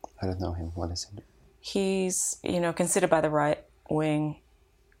 I don't know him. What is he? He's, considered by the right wing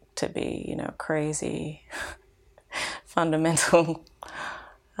to be, crazy, fundamental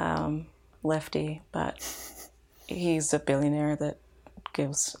lefty, but he's a billionaire that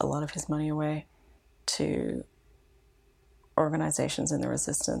gives a lot of his money away to organizations in the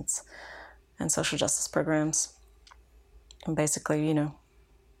resistance and social justice programs, and basically,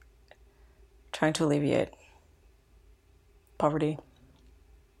 trying to alleviate poverty.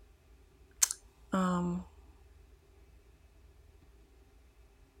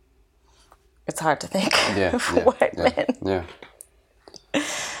 It's hard to think of white men. Yeah.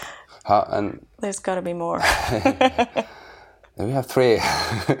 And there's got to be more. We have 3.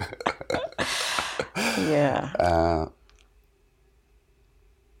 Yeah.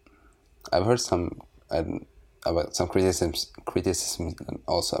 I've heard about some criticism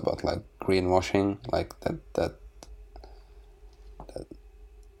also about like greenwashing, like that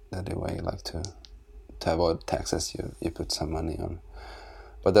the way like to avoid taxes, you put some money on.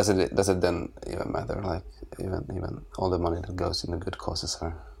 But does it then even matter? Like even all the money that goes into good causes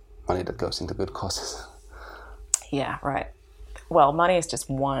are money that goes into good causes. Yeah, right. Well, money is just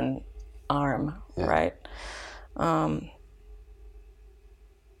one arm, right?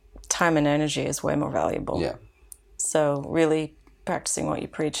 Time and energy is way more valuable. Yeah. So really practicing what you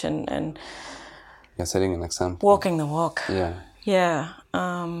preach and setting an example. Walking the walk. Yeah. Yeah.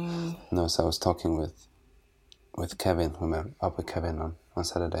 No, so I was talking with Kevin, who met up with Kevin on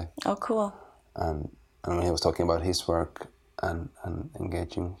Saturday. Oh, cool. And he was talking about his work and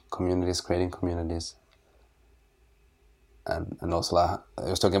engaging communities, creating communities. And also I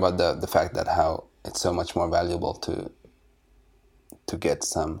was talking about the fact that how it's so much more valuable to get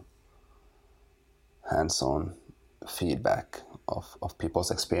some hands-on feedback of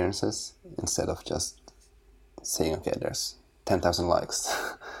people's experiences instead of just saying, okay, there's 10,000 likes.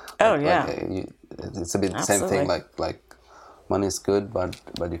 Oh, it's a bit the same thing. Like money is good, but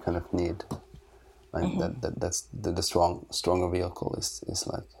you kind of need like that's the stronger vehicle is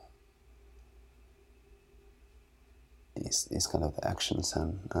like is kind of the actions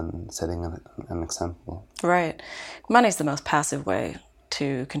and setting an example. Right. Money's the most passive way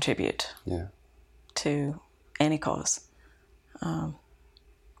to contribute. Yeah. To any cause.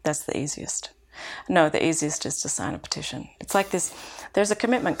 That's the easiest. No, the easiest is to sign a petition. It's like this, there's a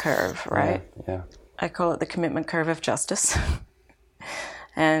commitment curve, right? Yeah. I call it the commitment curve of justice.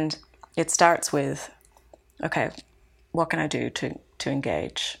 And it starts with, okay, what can I do to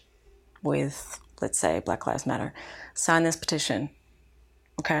engage with, let's say, Black Lives Matter? Sign this petition.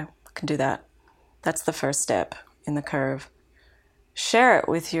 Okay, I can do that. That's the first step in the curve. Share it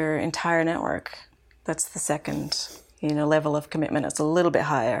with your entire network. That's the second, level of commitment. It's a little bit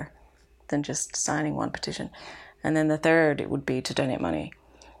higher than just signing one petition. And then the third, it would be to donate money.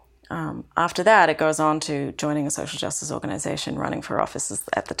 After that, it goes on to joining a social justice organization, running for offices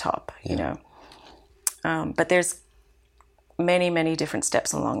at the top, But there's many, many different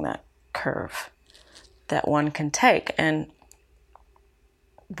steps along that curve that one can take. And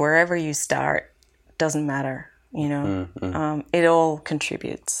wherever you start doesn't matter, it all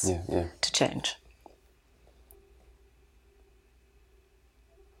contributes to change.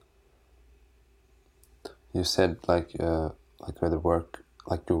 You said like your work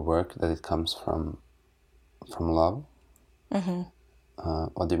that it comes from love. Mm-hmm.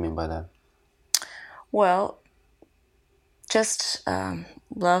 What do you mean by that? Well, just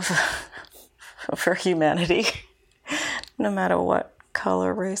love for humanity, no matter what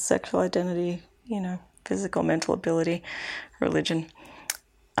color, race, sexual identity physical, mental ability, religion.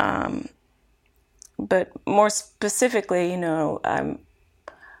 But more specifically,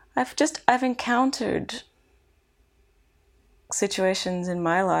 I've encountered situations in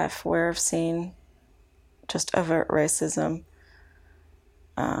my life where I've seen just overt racism,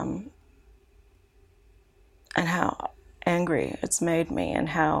 and how angry it's made me, and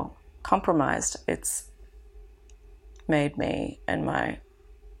how compromised it's made me and my,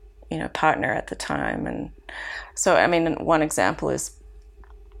 partner at the time. And so, one example is,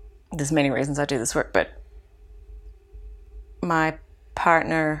 there's many reasons I do this work, but my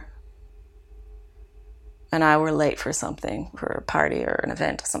partner and I were late for something, for a party or an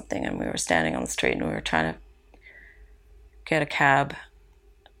event or something, and we were standing on the street and we were trying to get a cab.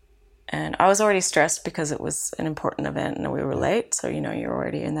 And I was already stressed because it was an important event and we were late. So, you're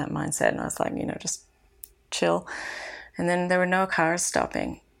already in that mindset. And I was like, just chill. And then there were no cars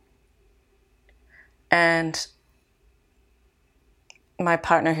stopping. And my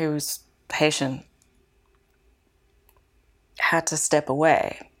partner, who was Haitian, had to step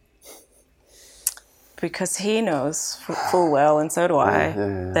away because he knows full well, and so do I,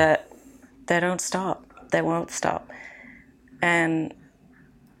 that they don't stop. They won't stop. And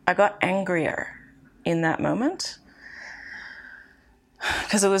I got angrier in that moment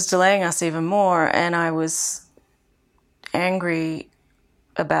because it was delaying us even more, and I was angry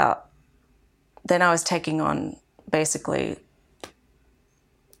about, then I was taking on basically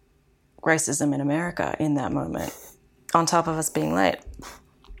racism in America in that moment, on top of us being late.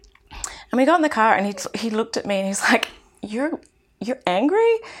 And we got in the car and he looked at me and he's like, you're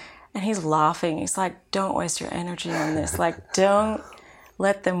angry? And he's laughing. He's like, don't waste your energy on this. Like, don't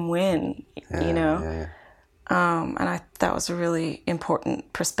let them win, Yeah. And that was a really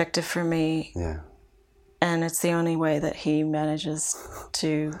important perspective for me. Yeah. And it's the only way that he manages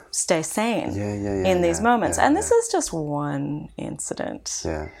to stay sane in these moments. And this is just one incident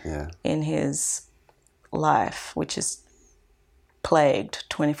in his life, which is plagued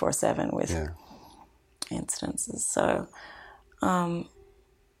 24/7 with incidences. So,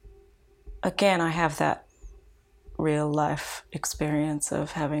 again, I have that real life experience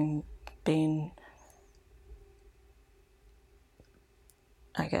of having been,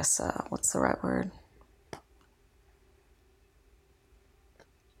 I guess, what's the right word?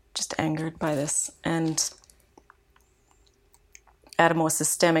 Just angered by this, and at a more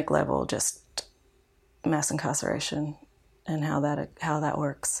systemic level, just mass incarceration and how that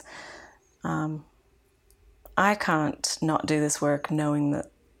works. I can't not do this work knowing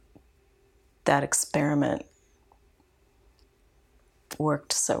that experiment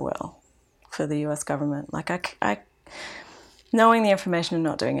worked so well for the U.S. government. Like I knowing the information and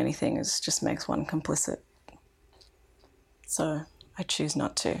not doing anything just makes one complicit. So I choose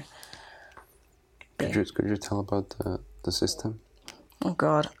not to. Could you tell about the system? Oh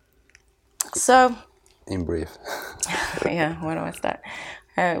God. So. In brief. Yeah, where do I start?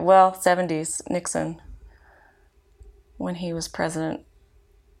 70s, Nixon, when he was president.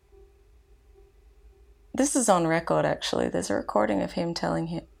 This is on record, actually. There's a recording of him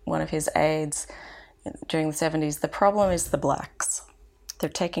telling one of his aides during the 70s, the problem is the blacks. They're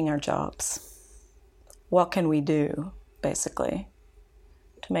taking our jobs. What can we do, basically,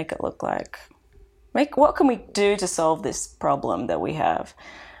 to make it look like... what can we do to solve this problem that we have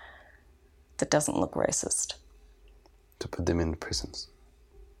that doesn't look racist? To put them in prisons.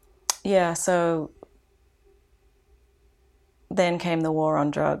 Yeah, so then came the war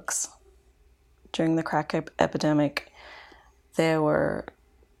on drugs. During the crack epidemic, there were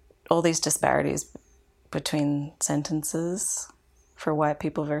all these disparities between sentences for white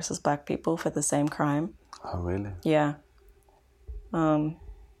people versus black people for the same crime. Oh, really? Yeah. How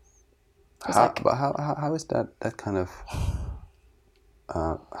is that kind of...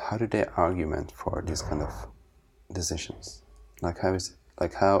 how do they argument for these kind of decisions? Like, how is it?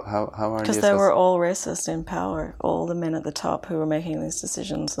 Like, how are Because they were all racist in power. All the men at the top who were making these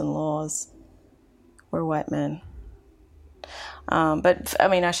decisions and laws were white men. But,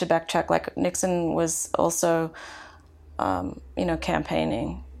 I should backtrack. Like, Nixon was also,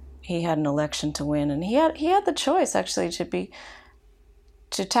 campaigning. He had an election to win, and he had the choice, actually,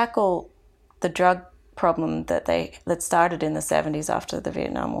 to tackle the drug problem that started in the 70s after the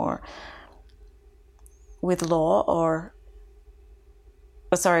Vietnam War with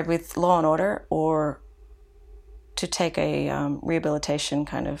with law and order, or to take a rehabilitation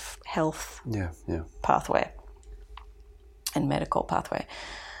kind of health pathway and medical pathway.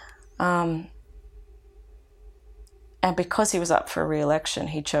 And because he was up for re-election,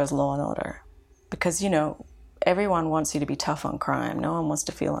 he chose law and order. Because, everyone wants you to be tough on crime. No one wants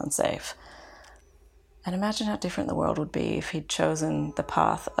to feel unsafe. And imagine how different the world would be if he'd chosen the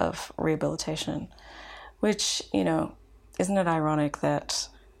path of rehabilitation, which, you know, isn't it ironic that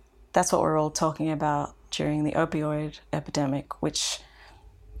that's what we're all talking about during the opioid epidemic, which,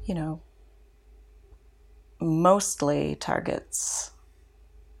 you know, mostly targets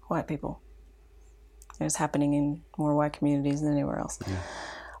white people. It was happening in more white communities than anywhere else. Yeah.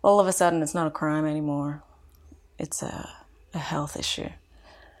 All of a sudden, it's not a crime anymore. It's a health issue.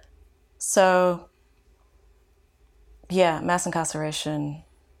 So, yeah, mass incarceration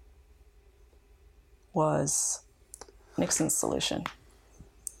was Nixon's solution.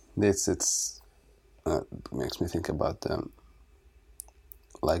 It makes me think about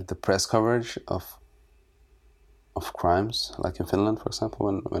like the press coverage of crimes, like in Finland, for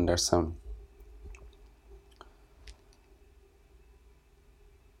example, when there's some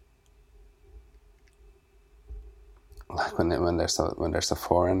like when there's a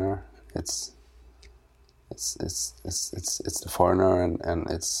foreigner, it's the foreigner and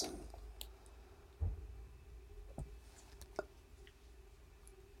it's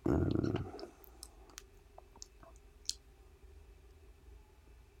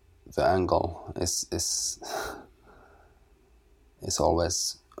the angle is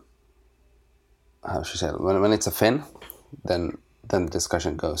always, how should I say it? When it's a Finn, then the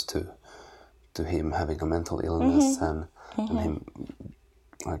discussion goes to him having a mental illness and him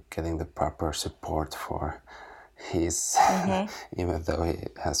like getting the proper support for his even though he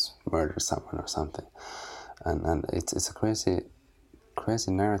has murdered someone or something, and it's a crazy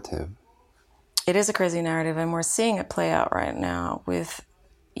narrative. It is a crazy narrative, and we're seeing it play out right now with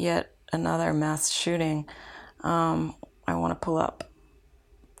yet another mass shooting. I want to pull up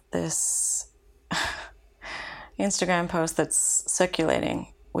this Instagram post that's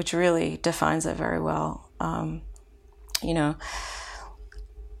circulating, which really defines it very well. You know,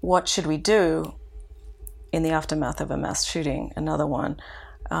 what should we do in the aftermath of a mass shooting? Another one.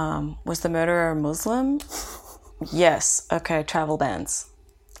 Was the murderer a Muslim? Yes. Okay, travel bans.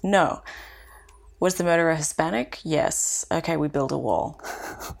 No. Was the murderer Hispanic? Yes. Okay, we build a wall.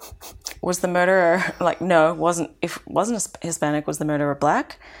 Was the murderer, like, no, if it wasn't Hispanic, was the murderer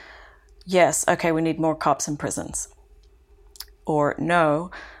black? Yes. Okay, we need more cops in prisons. Or no,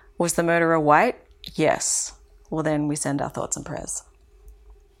 was the murderer white? Yes. Well, then we send our thoughts and prayers.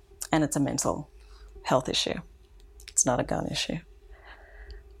 And it's a mental health issue. It's not a gun issue.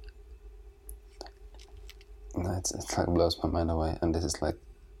 No, it's like blows my mind away, and this is like,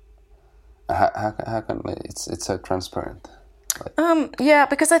 how can it's so transparent? Like, yeah,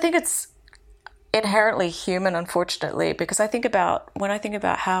 because I think it's inherently human, unfortunately. Because when I think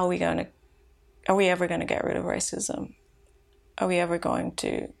about how are we ever going to get rid of racism? Are we ever going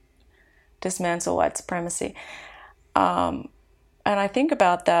to dismantle white supremacy? And I think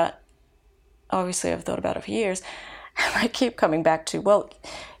about that. Obviously, I've thought about it for years, and I keep coming back to, well,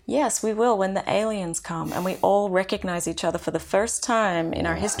 yes, we will when the aliens come and we all recognize each other for the first time in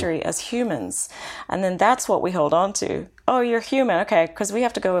our history as humans. And then that's what we hold on to. Oh, you're human. Okay, because we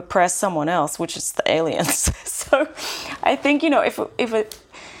have to go oppress someone else, which is the aliens. So I think, you know, if it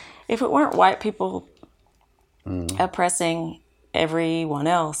weren't white people oppressing everyone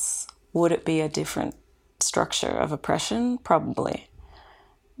else, would it be a different structure of oppression? Probably.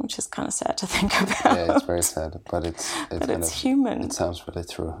 Which is kind of sad to think about. Yeah, it's very sad, but it's human. It sounds really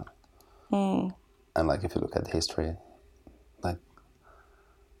true. And like if you look at history, like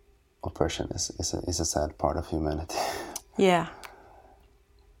oppression is a sad part of humanity. Yeah,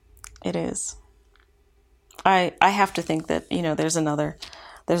 it is. I have to think that, you know, there's another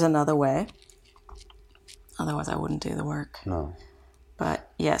way. Otherwise, I wouldn't do the work. No.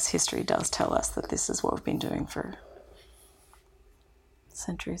 But yes, history does tell us that this is what we've been doing for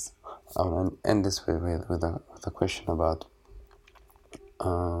centuries. I want to end this with a question about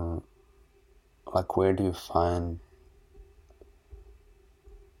like, where do you find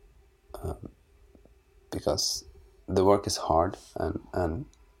because the work is hard and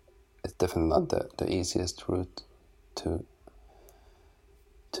it's definitely not the easiest route to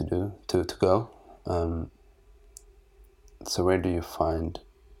go. So where do you find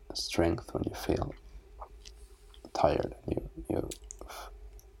strength when you feel tired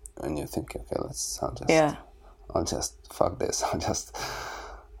and you think, okay, I'll just fuck this. I'll just.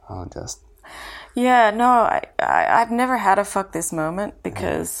 Yeah, no, I've never had a fuck this moment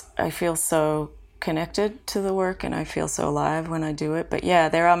because I feel so connected to the work and I feel so alive when I do it. But yeah,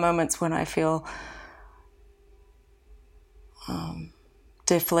 there are moments when I feel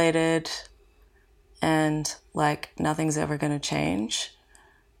deflated and like nothing's ever going to change.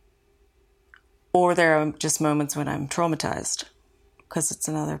 Or there are just moments when I'm traumatized because it's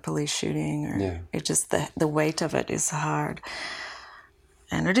another police shooting, or it just the weight of it is hard,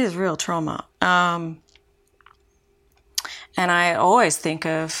 and it is real trauma. And I always think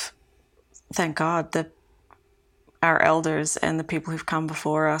of, thank God, our elders and the people who've come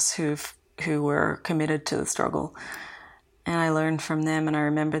before us who were committed to the struggle. And I learned from them, and I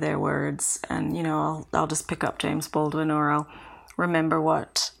remember their words. And, you know, I'll just pick up James Baldwin, or I'll remember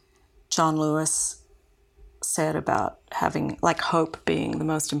what John Lewis said about having, like, hope being the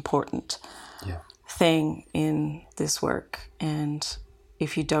most important thing in this work. And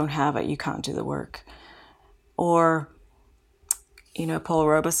if you don't have it, you can't do the work. Or, you know, Paul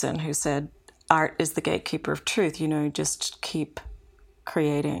Robeson, who said, art is the gatekeeper of truth. You know, just keep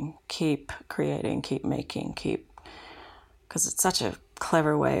creating, keep making, because it's such a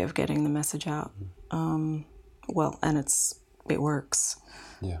clever way of getting the message out. Well, and it works.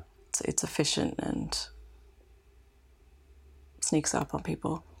 Yeah. It's efficient and sneaks up on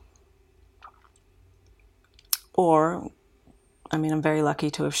people. Or, I mean, I'm very lucky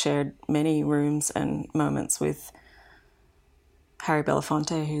to have shared many rooms and moments with Harry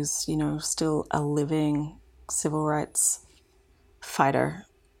Belafonte, who's, you know, still a living civil rights fighter.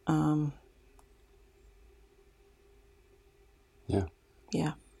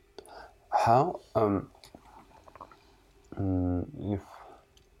 Yeah. How, if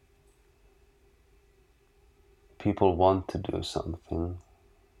people want to do something,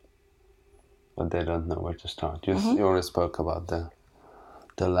 but they don't know where to start. You already spoke about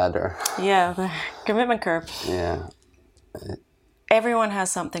the ladder. Yeah, the commitment curve. Yeah. Everyone has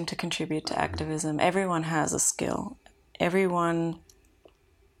something to contribute to activism. Everyone has a skill. Everyone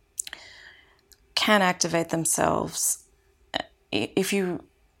can activate themselves. If you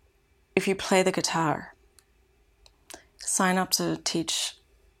play the guitar, sign up to teach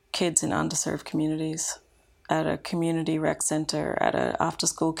kids in underserved communities, at a community rec center, at a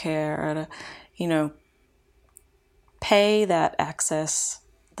after-school care, at a, you know, pay that access,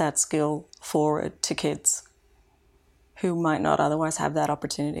 that skill forward to kids who might not otherwise have that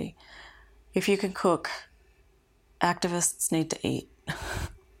opportunity. If you can cook, activists need to eat.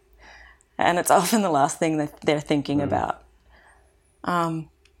 And it's often the last thing that they're thinking about.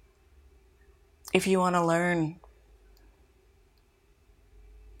 If you want to learn,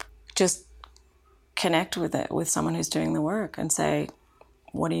 just connect with someone who's doing the work and say,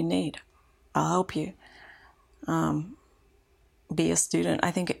 what do you need? I'll help you. Be a student.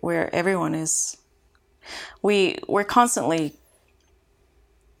 I think where everyone is, we're constantly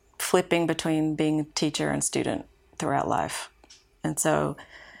flipping between being a teacher and student throughout life. And so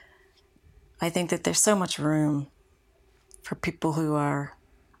I think that there's so much room for people who are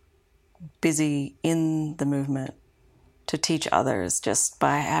busy in the movement to teach others just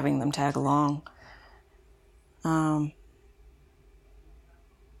by having them tag along.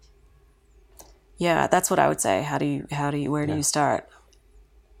 Yeah, that's what I would say. Where do you start?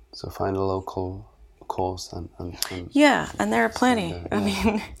 So find a local course and yeah, and there are plenty. I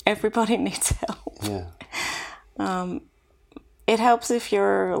mean, everybody needs help. Yeah. It helps if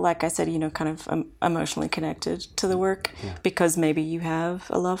you're, like I said, you know, kind of emotionally connected to the work, because maybe you have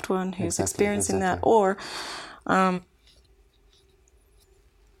a loved one who's experiencing that, or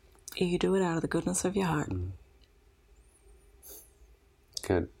you do it out of the goodness of your heart.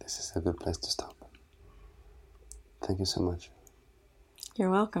 Good. This is a good place to stop. Thank you so much.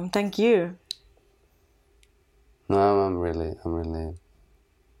 You're welcome. Thank you. No, I'm really.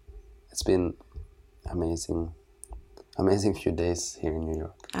 It's been amazing few days here in New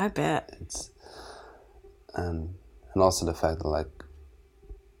York. I bet. It's and also the fact that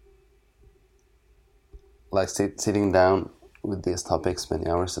like sitting down with these topics many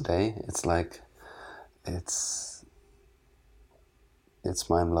hours a day, it's like it's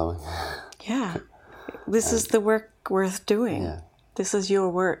mind-blowing. Yeah. This is the work worth doing. Yeah. This is your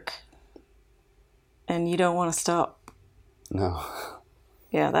work. And you don't want to stop. No.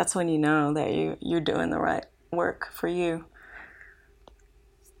 Yeah, that's when you know that you're doing the right work for you.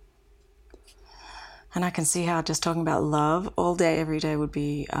 And I can see how just talking about love all day, every day would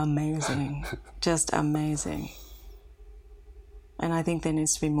be amazing. Just amazing. And I think there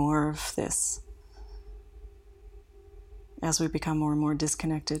needs to be more of this as we become more and more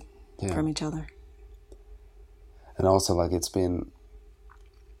disconnected from each other. And also, like, it's been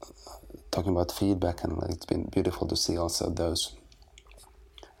talking about feedback, and like it's been beautiful to see also those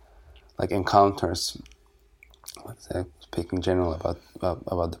like encounters. Like, speaking general about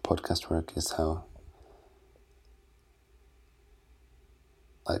the podcast work, is how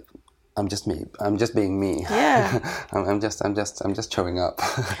like I'm just me. I'm just being me. Yeah. I'm just showing up.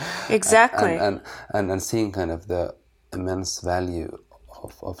 Exactly. and seeing kind of the immense value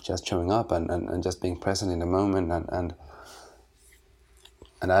of just showing up and just being present in the moment,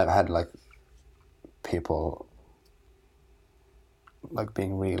 and I've had like people like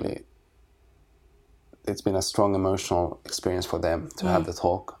being really, it's been a strong emotional experience for them to have the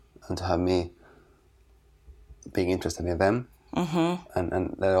talk and to have me being interested in them.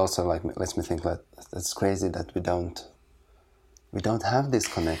 And that also like lets me think that it's crazy that we don't have this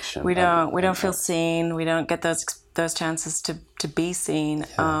connection. We don't feel seen. We don't get those chances to be seen.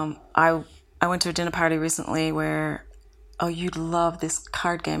 Yeah. I went to a dinner party recently where, oh, you'd love this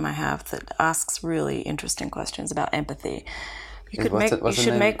card game I have that asks really interesting questions about empathy. You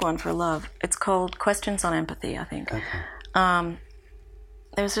should make one for love. It's called Questions on Empathy, I think. Okay.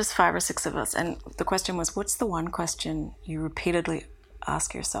 There was just 5 or 6 of us, and the question was, what's the one question you repeatedly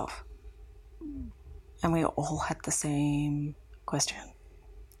ask yourself? And we all had the same question,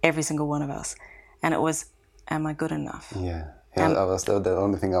 every single one of us, and it was, am I good enough? Yeah, that was the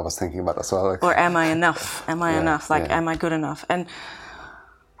only thing I was thinking about as well. Like, or am I enough? Am I enough? Like, am I good enough? And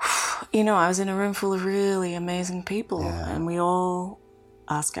you know, I was in a room full of really amazing people, and we all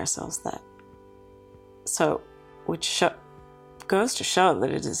ask ourselves that. So, which goes to show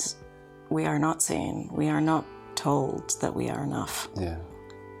that it is, we are not seen. We are not told that we are enough. Yeah.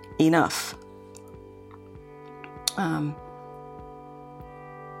 Enough. And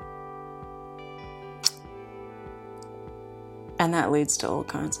that leads to all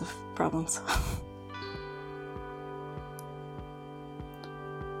kinds of problems.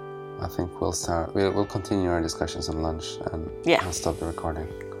 I think we'll continue our discussions on lunch, and I'll stop the recording.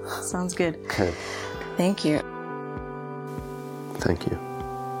 Sounds good. Good. Thank you. Thank you.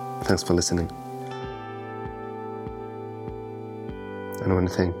 Thanks for listening. And I want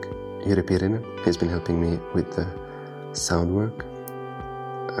to thank Jyri Pirinen. He's been helping me with the sound work,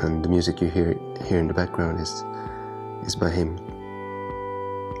 and the music you hear in the background is by him.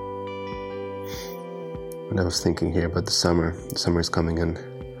 And I was thinking here about the summer. The summer is coming, and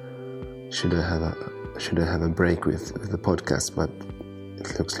should I have a break with the podcast? But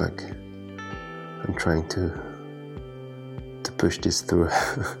it looks like I'm trying to push this through.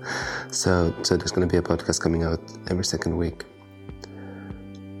 so there's going to be a podcast coming out every second week,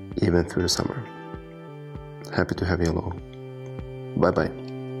 even through the summer. Happy to have you along. Bye bye.